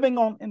you living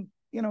in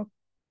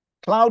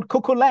cloud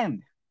cuckoo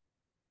land?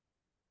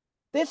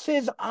 This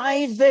is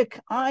Isaac,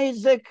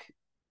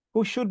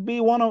 who should be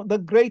one of the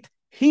great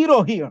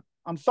hero here.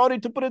 I'm sorry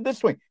to put it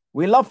this way.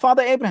 We love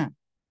Father Abraham.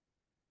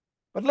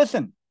 But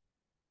listen,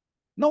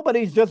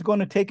 nobody's just going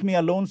to take me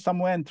alone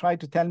somewhere and try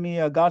to tell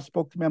me, God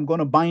spoke to me, I'm going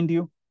to bind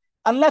you.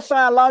 Unless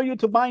I allow you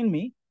to bind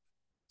me,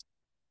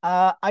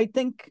 I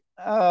think,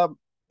 I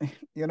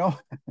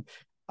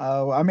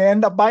may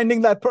end up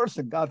binding that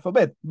person, God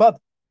forbid. But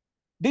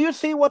do you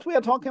see what we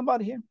are talking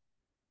about here?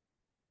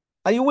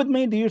 Are you with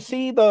me? Do you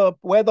see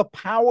where the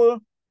power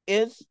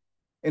is?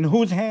 In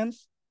whose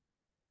hands?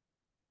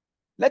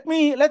 Let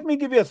me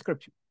give you a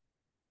scripture.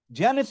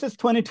 Genesis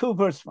 22,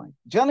 verse 5.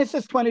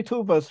 Genesis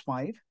 22, verse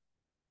 5.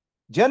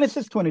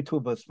 Genesis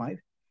 22, verse 5.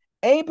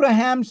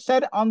 Abraham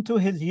said unto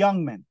his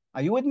young men.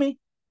 Are you with me?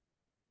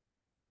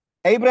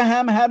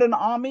 Abraham had an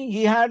army.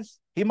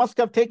 He must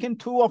have taken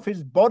 2 of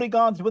his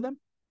bodyguards with him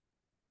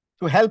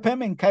to help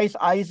him in case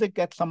Isaac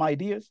gets some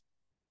ideas.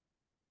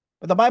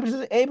 But the Bible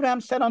says,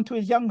 Abraham said unto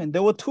his young men,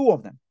 there were 2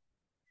 of them.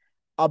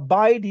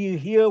 Abide ye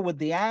here with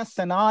the ass,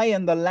 and I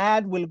and the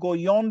lad will go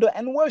yonder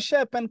and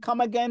worship and come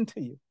again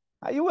to you.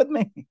 Are you with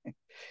me?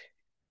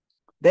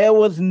 There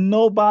was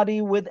nobody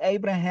with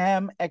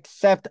Abraham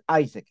except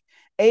Isaac.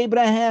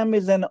 Abraham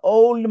is an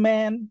old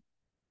man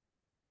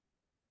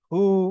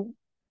who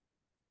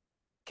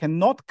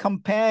cannot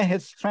compare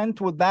his strength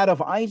with that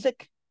of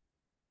Isaac.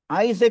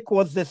 Isaac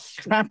was this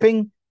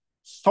strapping,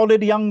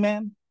 solid young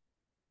man.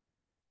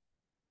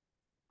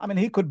 I mean,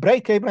 he could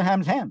break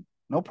Abraham's hand,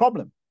 no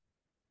problem.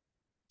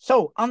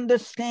 So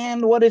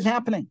understand what is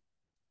happening.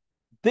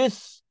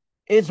 This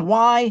is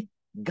why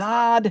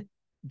God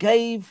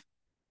gave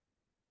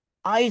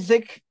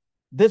Isaac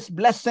this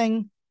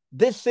blessing.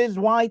 This is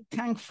why,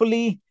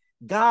 thankfully,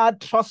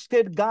 God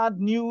trusted, God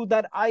knew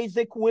that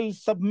Isaac will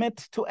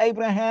submit to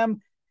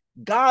Abraham.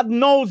 God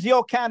knows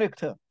your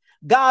character.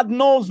 God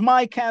knows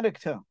my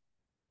character.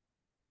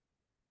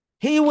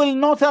 He will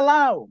not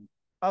allow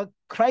a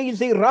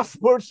crazy, rough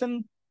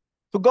person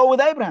to go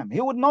with Abraham. He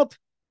would not.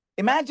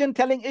 Imagine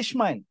telling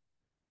Ishmael,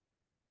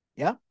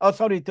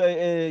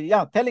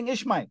 telling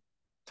Ishmael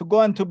to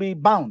go and to be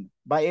bound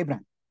by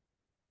Abraham.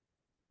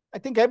 I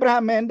think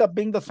Abraham may end up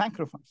being the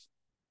sacrifice.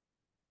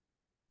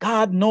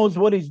 God knows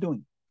what he's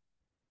doing.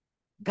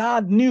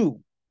 God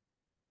knew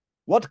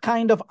what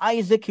kind of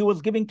Isaac he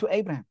was giving to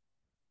Abraham.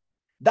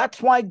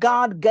 That's why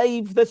God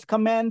gave this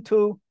command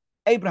to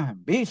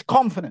Abraham. He's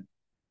confident.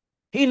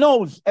 He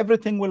knows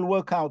everything will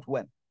work out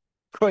well.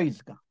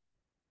 Praise God.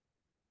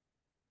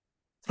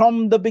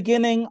 From the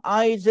beginning,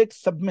 Isaac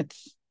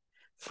submits.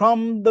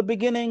 From the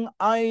beginning,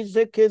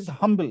 Isaac is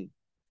humble.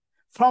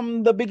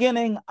 From the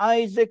beginning,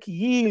 Isaac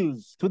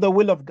yields to the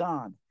will of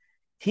God.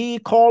 He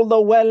called the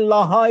well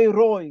Lahai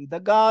Roi, the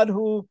God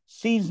who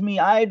sees me.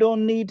 I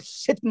don't need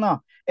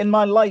sitna in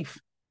my life.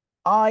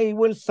 I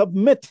will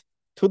submit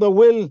to the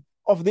will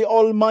of the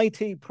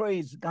Almighty.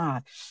 Praise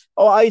God.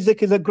 Oh,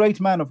 Isaac is a great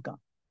man of God.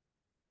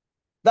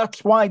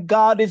 That's why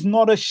God is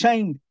not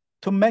ashamed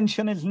to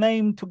mention his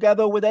name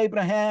together with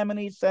Abraham. And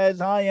he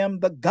says, I am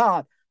the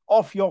God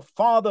of your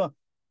father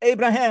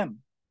Abraham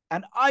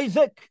and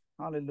Isaac.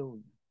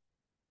 Hallelujah.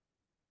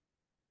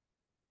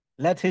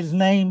 Let his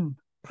name,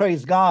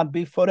 praise God,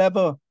 be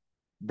forever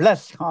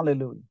blessed.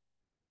 Hallelujah.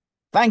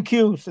 Thank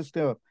you,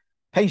 Sister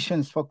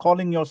Patience, for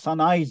calling your son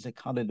Isaac.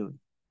 Hallelujah.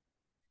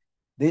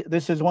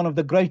 This is one of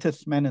the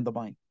greatest men in the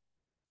Bible.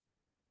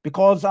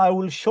 Because I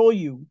will show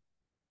you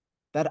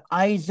that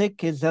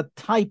Isaac is a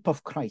type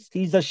of Christ.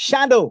 He's a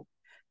shadow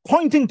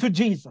pointing to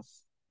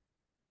Jesus.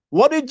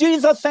 What did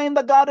Jesus say in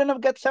the Garden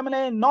of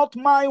Gethsemane? Not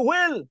my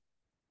will,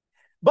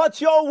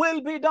 but your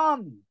will be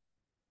done.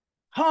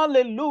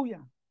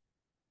 Hallelujah.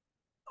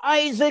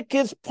 Isaac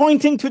is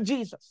pointing to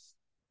Jesus.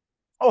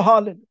 Oh,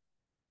 hallelujah.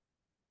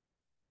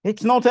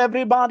 It's not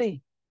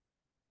everybody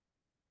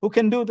who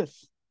can do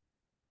this.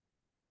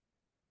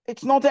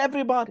 It's not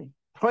everybody.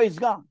 Praise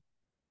God.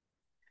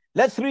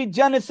 Let's read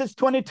Genesis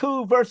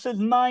 22, verses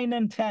 9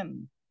 and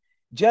 10.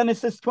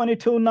 Genesis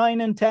 22,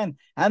 9 and 10.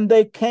 And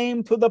they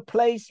came to the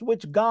place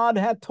which God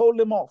had told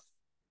him of.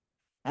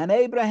 And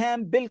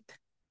Abraham built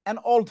an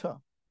altar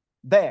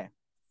there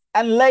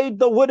and laid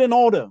the wood in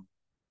order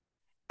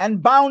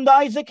and bound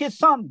Isaac his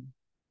son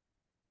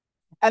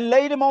and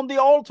laid him on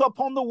the altar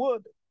upon the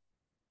wood.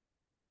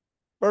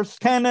 Verse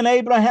 10, and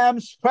Abraham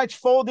stretched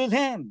forth his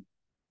hand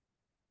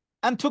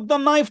and took the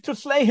knife to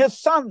slay his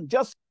son.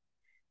 Just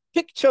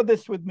picture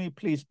this with me,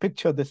 please.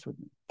 Picture this with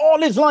me. All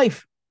his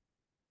life,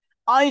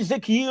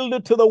 Isaac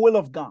yielded to the will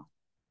of God.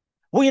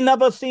 We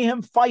never see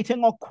him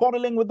fighting or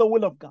quarreling with the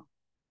will of God.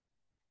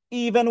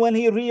 Even when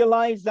he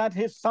realized that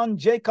his son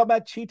Jacob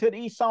had cheated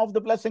Esau of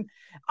the blessing,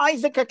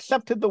 Isaac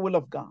accepted the will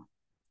of God.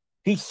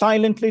 He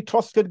silently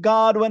trusted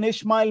God when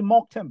Ishmael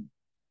mocked him,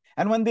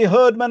 and when the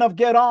herdmen of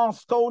Gerar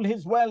stole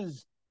his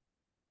wells.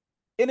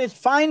 In his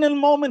final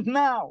moment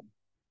now,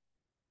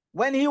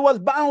 when he was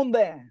bound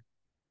there,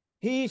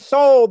 he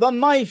saw the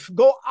knife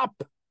go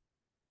up,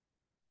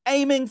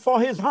 aiming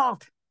for his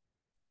heart.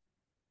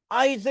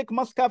 Isaac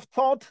must have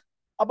thought,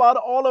 about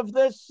all of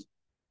this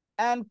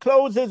and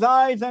closed his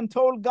eyes and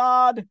told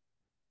God,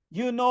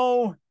 you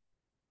know,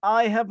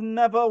 I have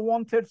never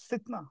wanted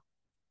Sitna.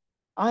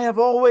 I have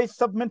always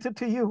submitted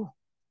to you.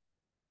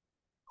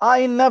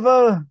 I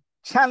never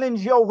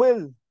challenge your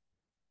will.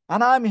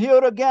 And I'm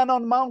here again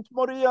on Mount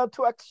Moriah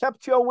to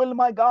accept your will,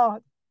 my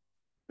God,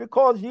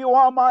 because you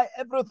are my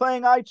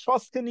everything. I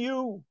trust in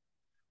you.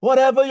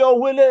 Whatever your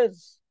will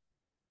is,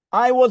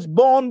 I was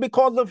born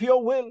because of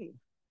your will.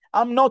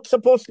 I'm not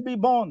supposed to be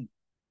born.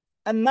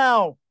 And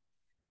now,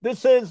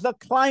 this is the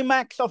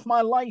climax of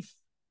my life.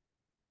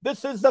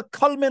 This is the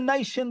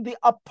culmination, the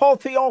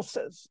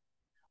apotheosis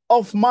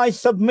of my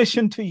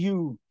submission to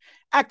you.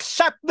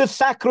 Accept the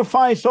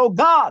sacrifice, oh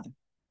God.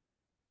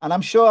 And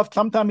I'm sure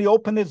sometime he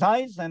opened his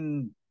eyes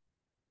and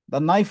the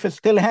knife is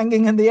still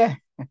hanging in the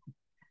air.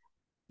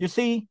 You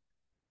see,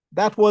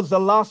 that was the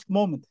last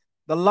moment,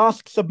 the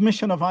last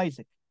submission of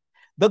Isaac,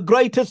 the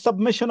greatest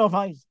submission of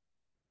Isaac.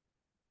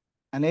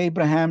 And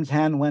Abraham's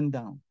hand went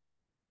down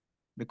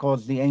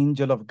because the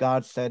angel of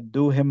God said,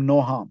 do him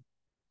no harm.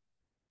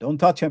 Don't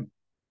touch him.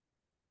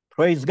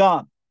 Praise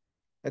God.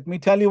 Let me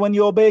tell you, when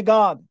you obey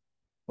God,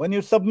 when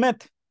you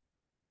submit,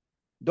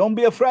 don't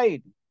be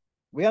afraid.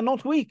 We are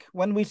not weak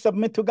when we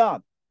submit to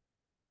God.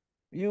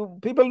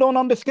 People don't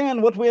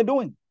understand what we are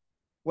doing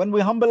when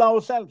we humble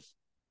ourselves.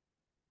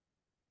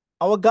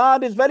 Our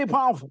God is very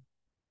powerful.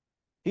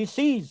 He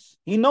sees,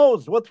 he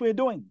knows what we're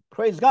doing.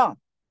 Praise God.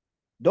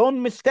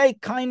 Don't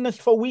mistake kindness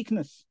for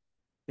weakness.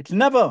 It's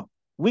never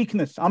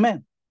weakness.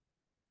 Amen.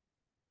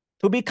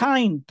 To be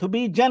kind, to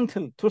be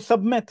gentle, to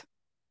submit.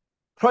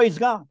 Praise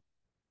God.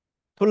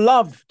 To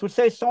love, to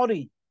say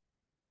sorry.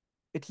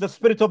 It's the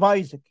spirit of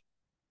Isaac.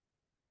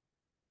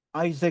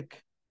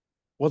 Isaac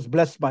was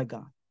blessed by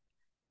God.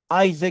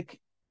 Isaac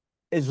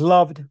is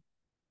loved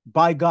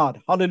by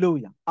God.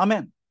 Hallelujah.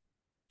 Amen.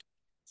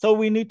 So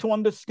we need to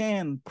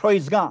understand,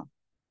 praise God.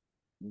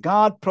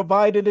 God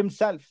provided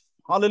himself,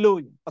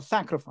 hallelujah, a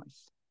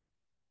sacrifice.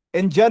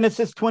 In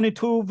Genesis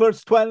 22,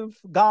 verse 12,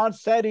 God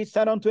said, he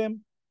said unto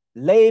him,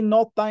 lay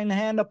not thine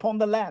hand upon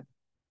the lad,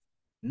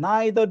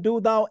 neither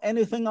do thou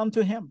anything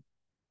unto him.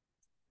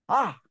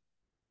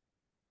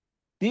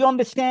 Do you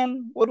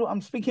understand what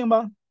I'm speaking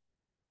about?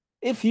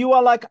 If you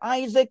are like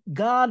Isaac,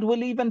 God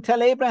will even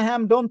tell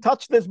Abraham, don't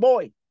touch this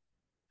boy.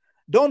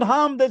 Don't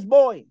harm this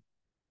boy.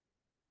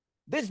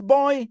 This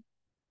boy,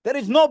 there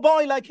is no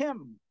boy like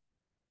him.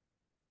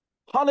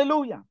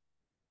 Hallelujah.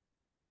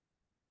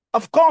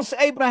 Of course,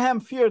 Abraham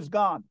fears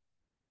God.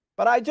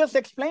 But I just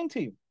explained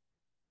to you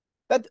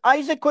that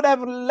Isaac could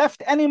have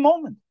left any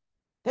moment.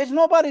 There's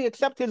nobody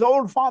except his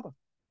old father.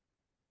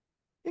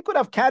 He could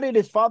have carried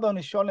his father on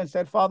his shoulder and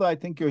said, Father, I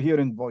think you're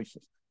hearing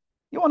voices.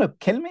 You want to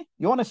kill me?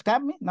 You want to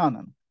stab me?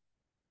 No.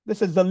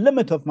 This is the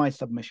limit of my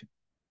submission.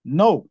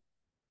 No.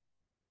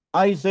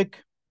 Isaac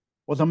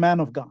was a man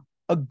of God,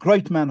 a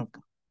great man of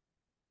God.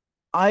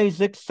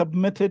 Isaac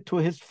submitted to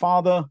his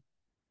father.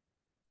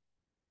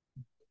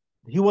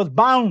 He was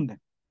bound.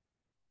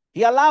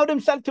 He allowed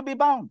himself to be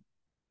bound.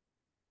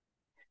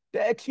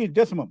 Excuse,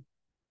 just a moment.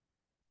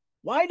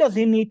 Why does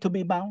he need to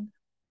be bound?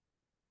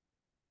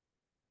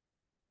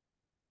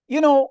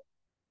 You know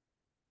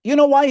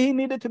why he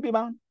needed to be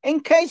bound? In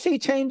case he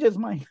changed his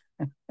mind.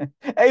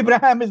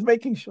 Abraham is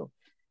making sure.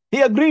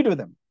 He agreed with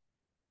him.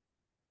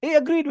 He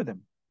agreed with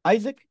him.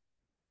 Isaac,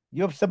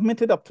 you have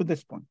submitted up to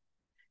this point.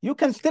 You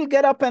can still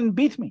get up and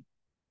beat me.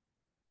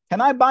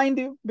 Can I bind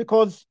you?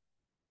 Because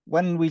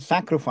when we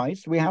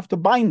sacrifice, we have to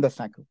bind the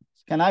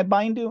sacrifice. Can I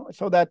bind you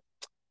so that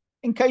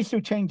in case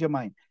you change your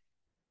mind?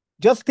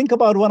 Just think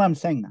about what I'm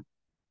saying now.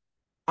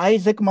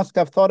 Isaac must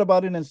have thought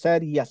about it and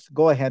said, yes,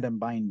 go ahead and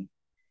bind me.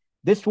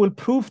 This will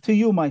prove to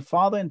you, my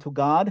father, and to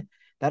God,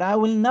 that I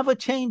will never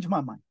change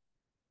my mind.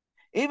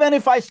 Even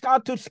if I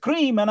start to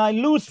scream and I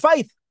lose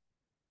faith,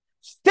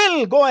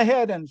 still go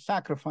ahead and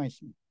sacrifice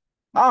me.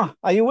 Are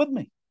you with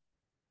me?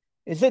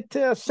 Is it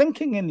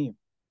sinking in you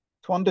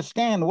to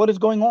understand what is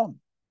going on?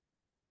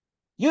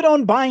 You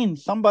don't bind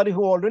somebody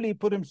who already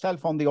put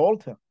himself on the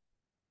altar.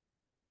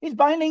 He's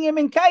binding him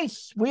in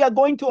case we are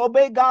going to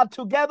obey God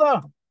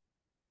together.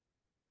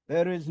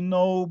 There is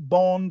no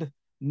bond,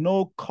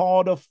 no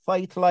cord of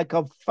faith like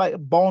a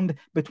bond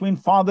between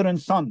father and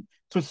son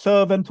to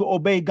serve and to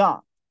obey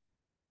God.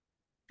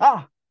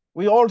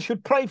 We all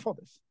should pray for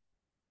this.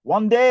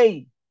 One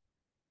day,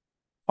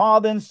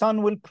 father and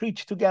son will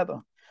preach together.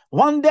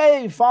 One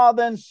day,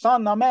 father and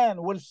son,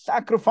 amen, will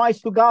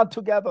sacrifice to God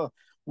together.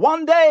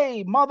 One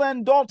day, mother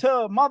and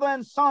daughter, mother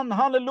and son,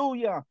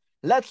 hallelujah.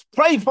 Let's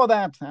pray for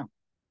that.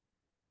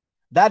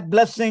 That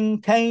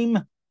blessing came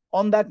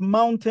on that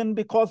mountain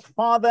because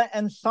father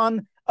and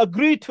son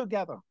agreed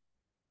together.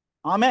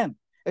 Amen.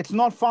 It's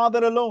not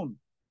father alone.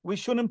 We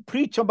shouldn't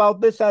preach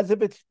about this as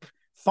if it's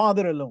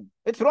father alone.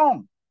 It's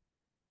wrong.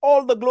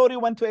 All the glory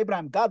went to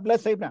Abraham. God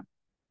bless Abraham.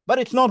 But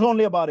it's not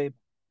only about Abraham.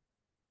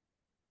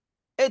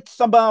 It's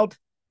about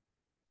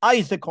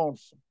Isaac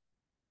also.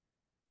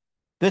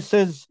 This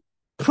is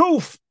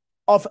proof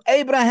of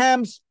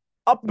Abraham's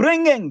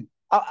upbringing,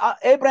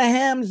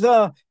 Abraham's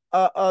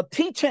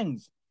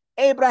teachings,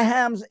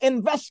 Abraham's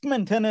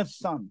investment in his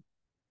son.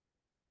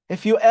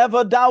 If you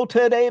ever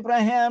doubted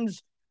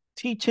Abraham's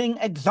teaching,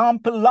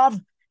 example, love,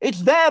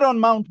 it's there on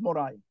Mount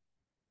Moriah.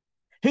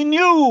 He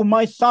knew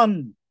my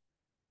son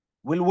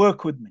will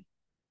work with me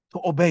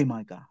to obey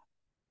my God,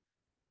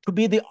 to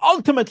be the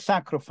ultimate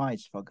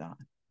sacrifice for God.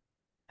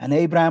 And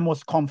Abraham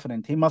was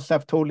confident. He must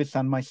have told his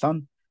son, my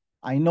son,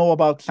 I know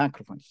about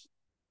sacrifice.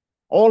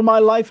 All my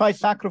life I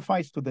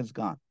sacrificed to this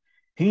God.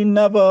 He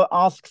never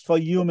asks for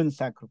human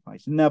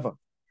sacrifice, never.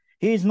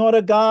 He's not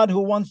a God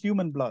who wants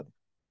human blood.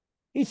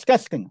 He's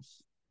testing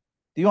us.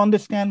 Do you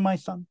understand, my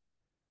son?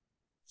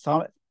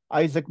 So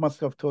Isaac must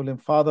have told him,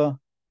 Father,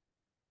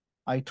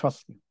 I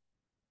trust you.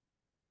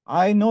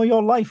 I know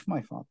your life,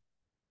 my father.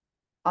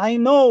 I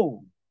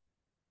know.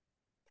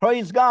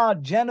 Praise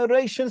God.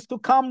 Generations to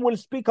come will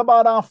speak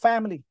about our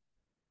family.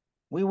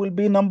 We will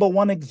be number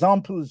one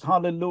examples.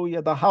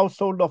 Hallelujah. The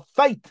household of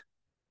faith.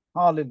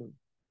 Hallelujah.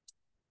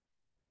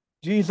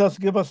 Jesus,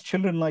 give us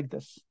children like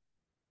this,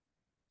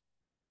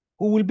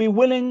 who will be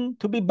willing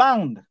to be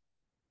bound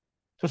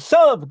to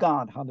serve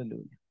God.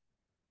 Hallelujah.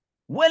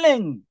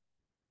 Willing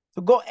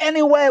to go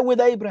anywhere with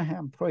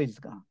Abraham. Praise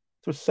God.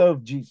 To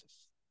serve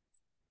Jesus.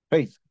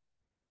 Praise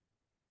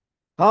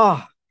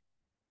God.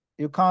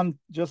 You can't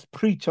just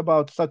preach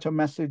about such a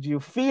message. You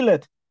feel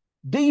it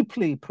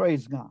deeply.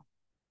 Praise God.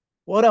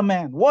 What a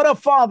man. What a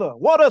father.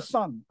 What a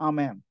son.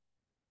 Amen.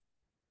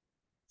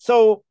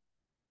 So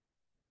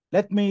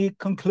let me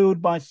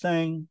conclude by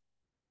saying,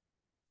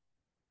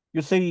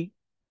 you see,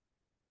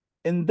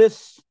 in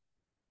this,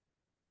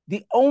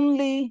 the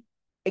only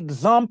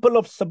example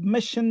of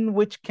submission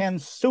which can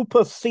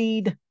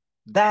supersede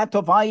that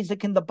of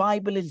Isaac in the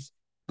Bible is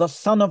the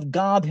Son of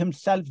God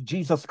himself,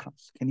 Jesus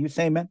Christ. Can you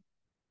say amen?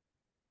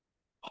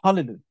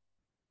 Hallelujah.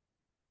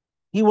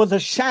 He was a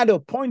shadow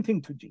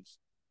pointing to Jesus.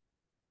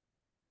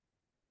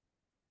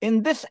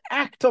 In this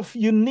act of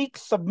unique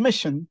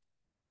submission,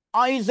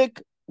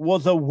 Isaac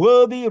was a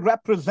worthy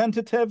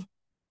representative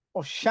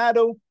or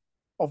shadow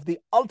of the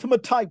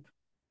ultimate type,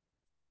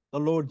 the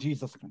Lord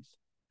Jesus Christ,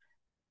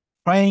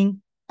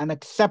 praying and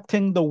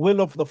accepting the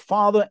will of the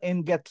Father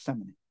in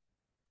Gethsemane.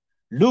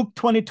 Luke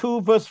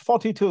 22, verse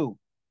 42,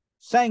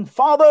 saying,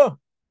 Father,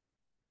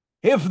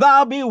 if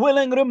thou be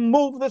willing,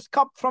 remove this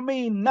cup from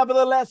me.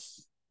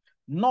 Nevertheless,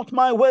 not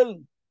my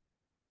will,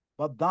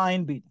 but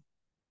thine be done.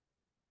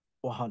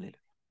 Oh, hallelujah.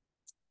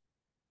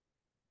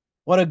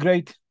 What a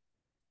great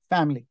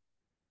family.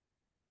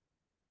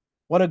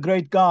 What a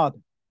great God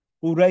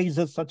who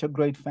raises such a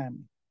great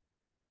family.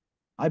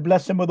 I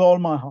bless him with all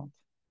my heart.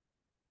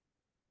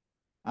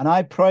 And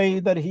I pray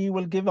that he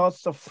will give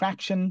us a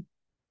fraction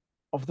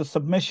of the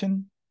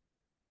submission,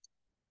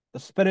 the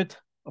spirit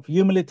of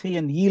humility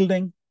and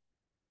yielding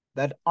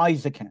that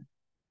Isaac had.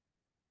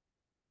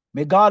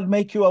 May God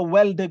make you a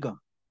well digger,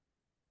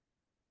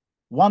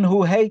 one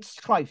who hates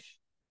strife,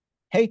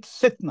 hates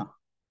sitna.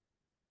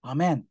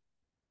 Amen.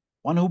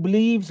 One who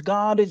believes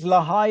God is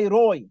Lahai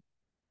Roy,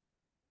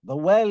 the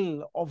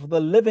well of the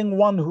living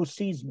one who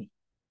sees me.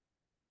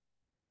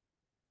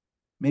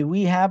 May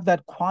we have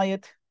that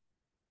quiet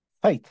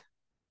faith,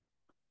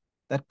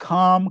 that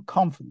calm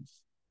confidence.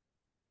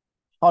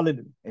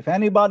 Hallelujah. If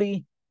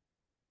anybody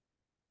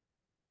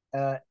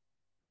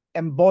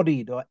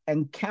embodied or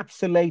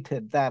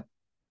encapsulated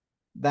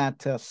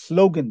that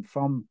slogan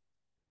from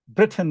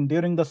Britain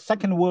during the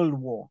Second World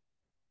War,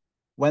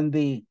 when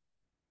the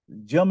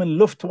German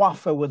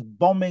Luftwaffe was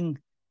bombing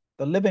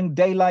the living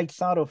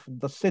daylights out of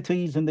the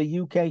cities in the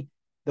UK,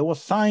 there were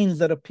signs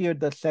that appeared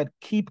that said,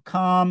 keep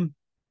calm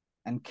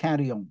and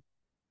carry on.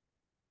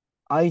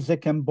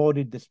 Isaac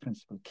embodied this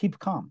principle. Keep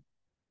calm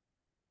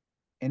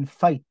in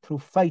faith, through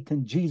faith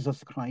in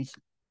Jesus Christ,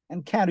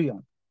 and carry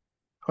on.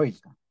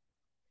 Praise God.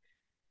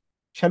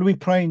 Shall we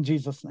pray in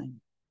Jesus' name?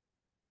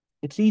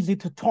 It's easy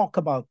to talk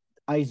about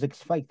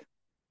Isaac's faith,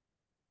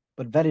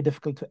 but very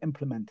difficult to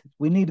implement it.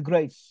 We need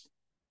grace,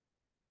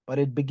 but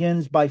it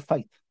begins by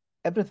faith.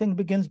 Everything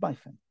begins by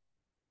faith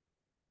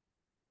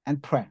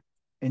and prayer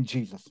in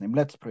Jesus' name.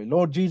 Let's pray.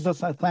 Lord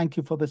Jesus, I thank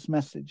you for this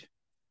message.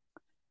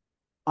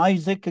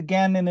 Isaac,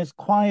 again, in his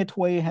quiet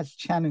way, has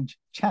challenged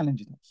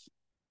us.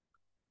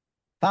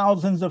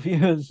 Thousands of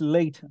years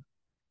later,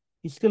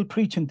 he's still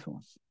preaching to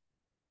us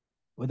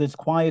with his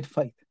quiet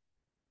faith,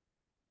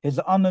 his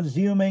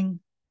unassuming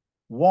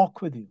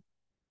walk with you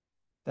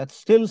that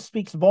still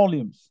speaks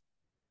volumes.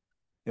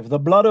 If the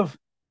blood of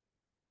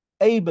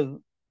Abel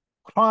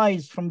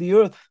cries from the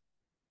earth,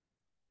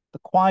 the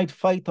quiet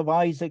faith of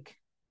Isaac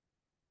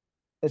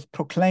is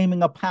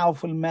proclaiming a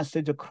powerful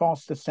message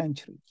across the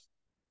centuries.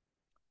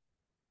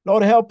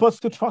 Lord, help us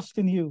to trust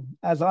in you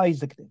as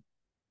Isaac did.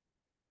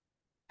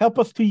 Help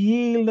us to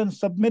yield and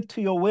submit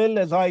to your will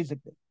as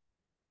Isaac did.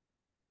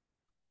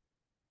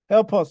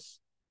 Help us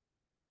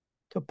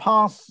to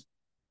pass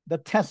the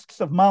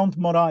tests of Mount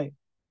Moriah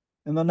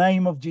in the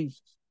name of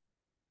Jesus.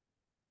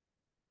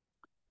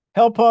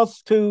 Help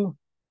us to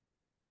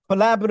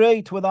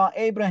collaborate with our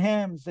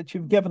Abrahams that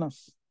you've given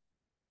us.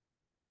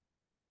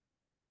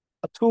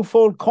 A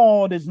twofold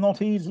cord is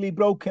not easily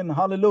broken.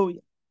 Hallelujah.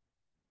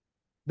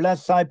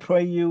 Bless, I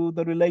pray you,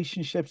 the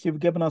relationships you've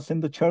given us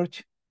in the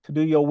church to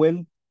do your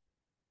will.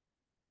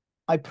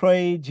 I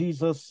pray,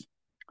 Jesus,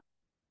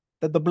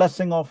 that the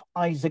blessing of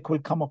Isaac will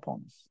come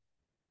upon us.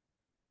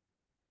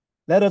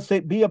 Let us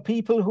be a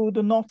people who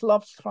do not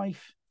love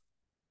strife,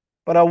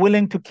 but are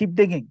willing to keep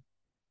digging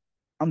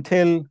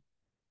until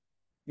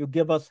you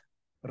give us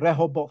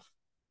Rehoboth.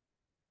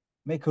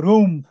 Make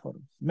room for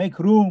us. Make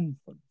room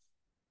for us.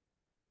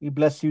 We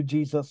bless you,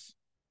 Jesus.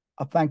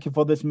 I thank you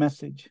for this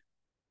message.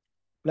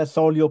 Bless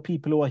all your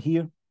people who are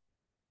here.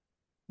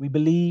 We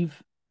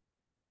believe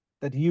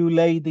that you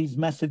lay these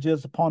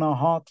messages upon our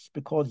hearts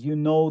because you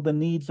know the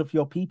needs of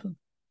your people.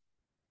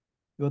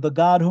 You're the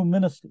God who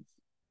ministers.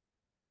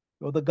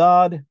 You're the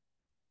God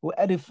who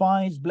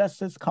edifies,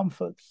 blesses,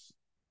 comforts,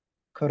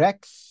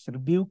 corrects,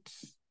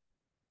 rebukes.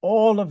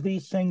 All of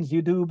these things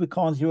you do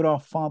because you're our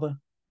Father.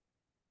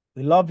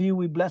 We love you,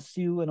 we bless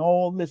you, and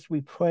all this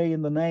we pray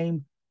in the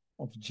name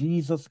of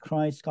Jesus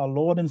Christ, our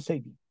Lord and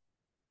Savior.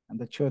 And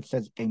the church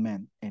says,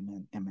 amen,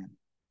 amen, amen.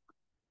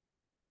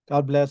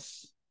 God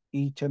bless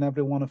each and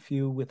every one of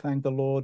you. We thank the Lord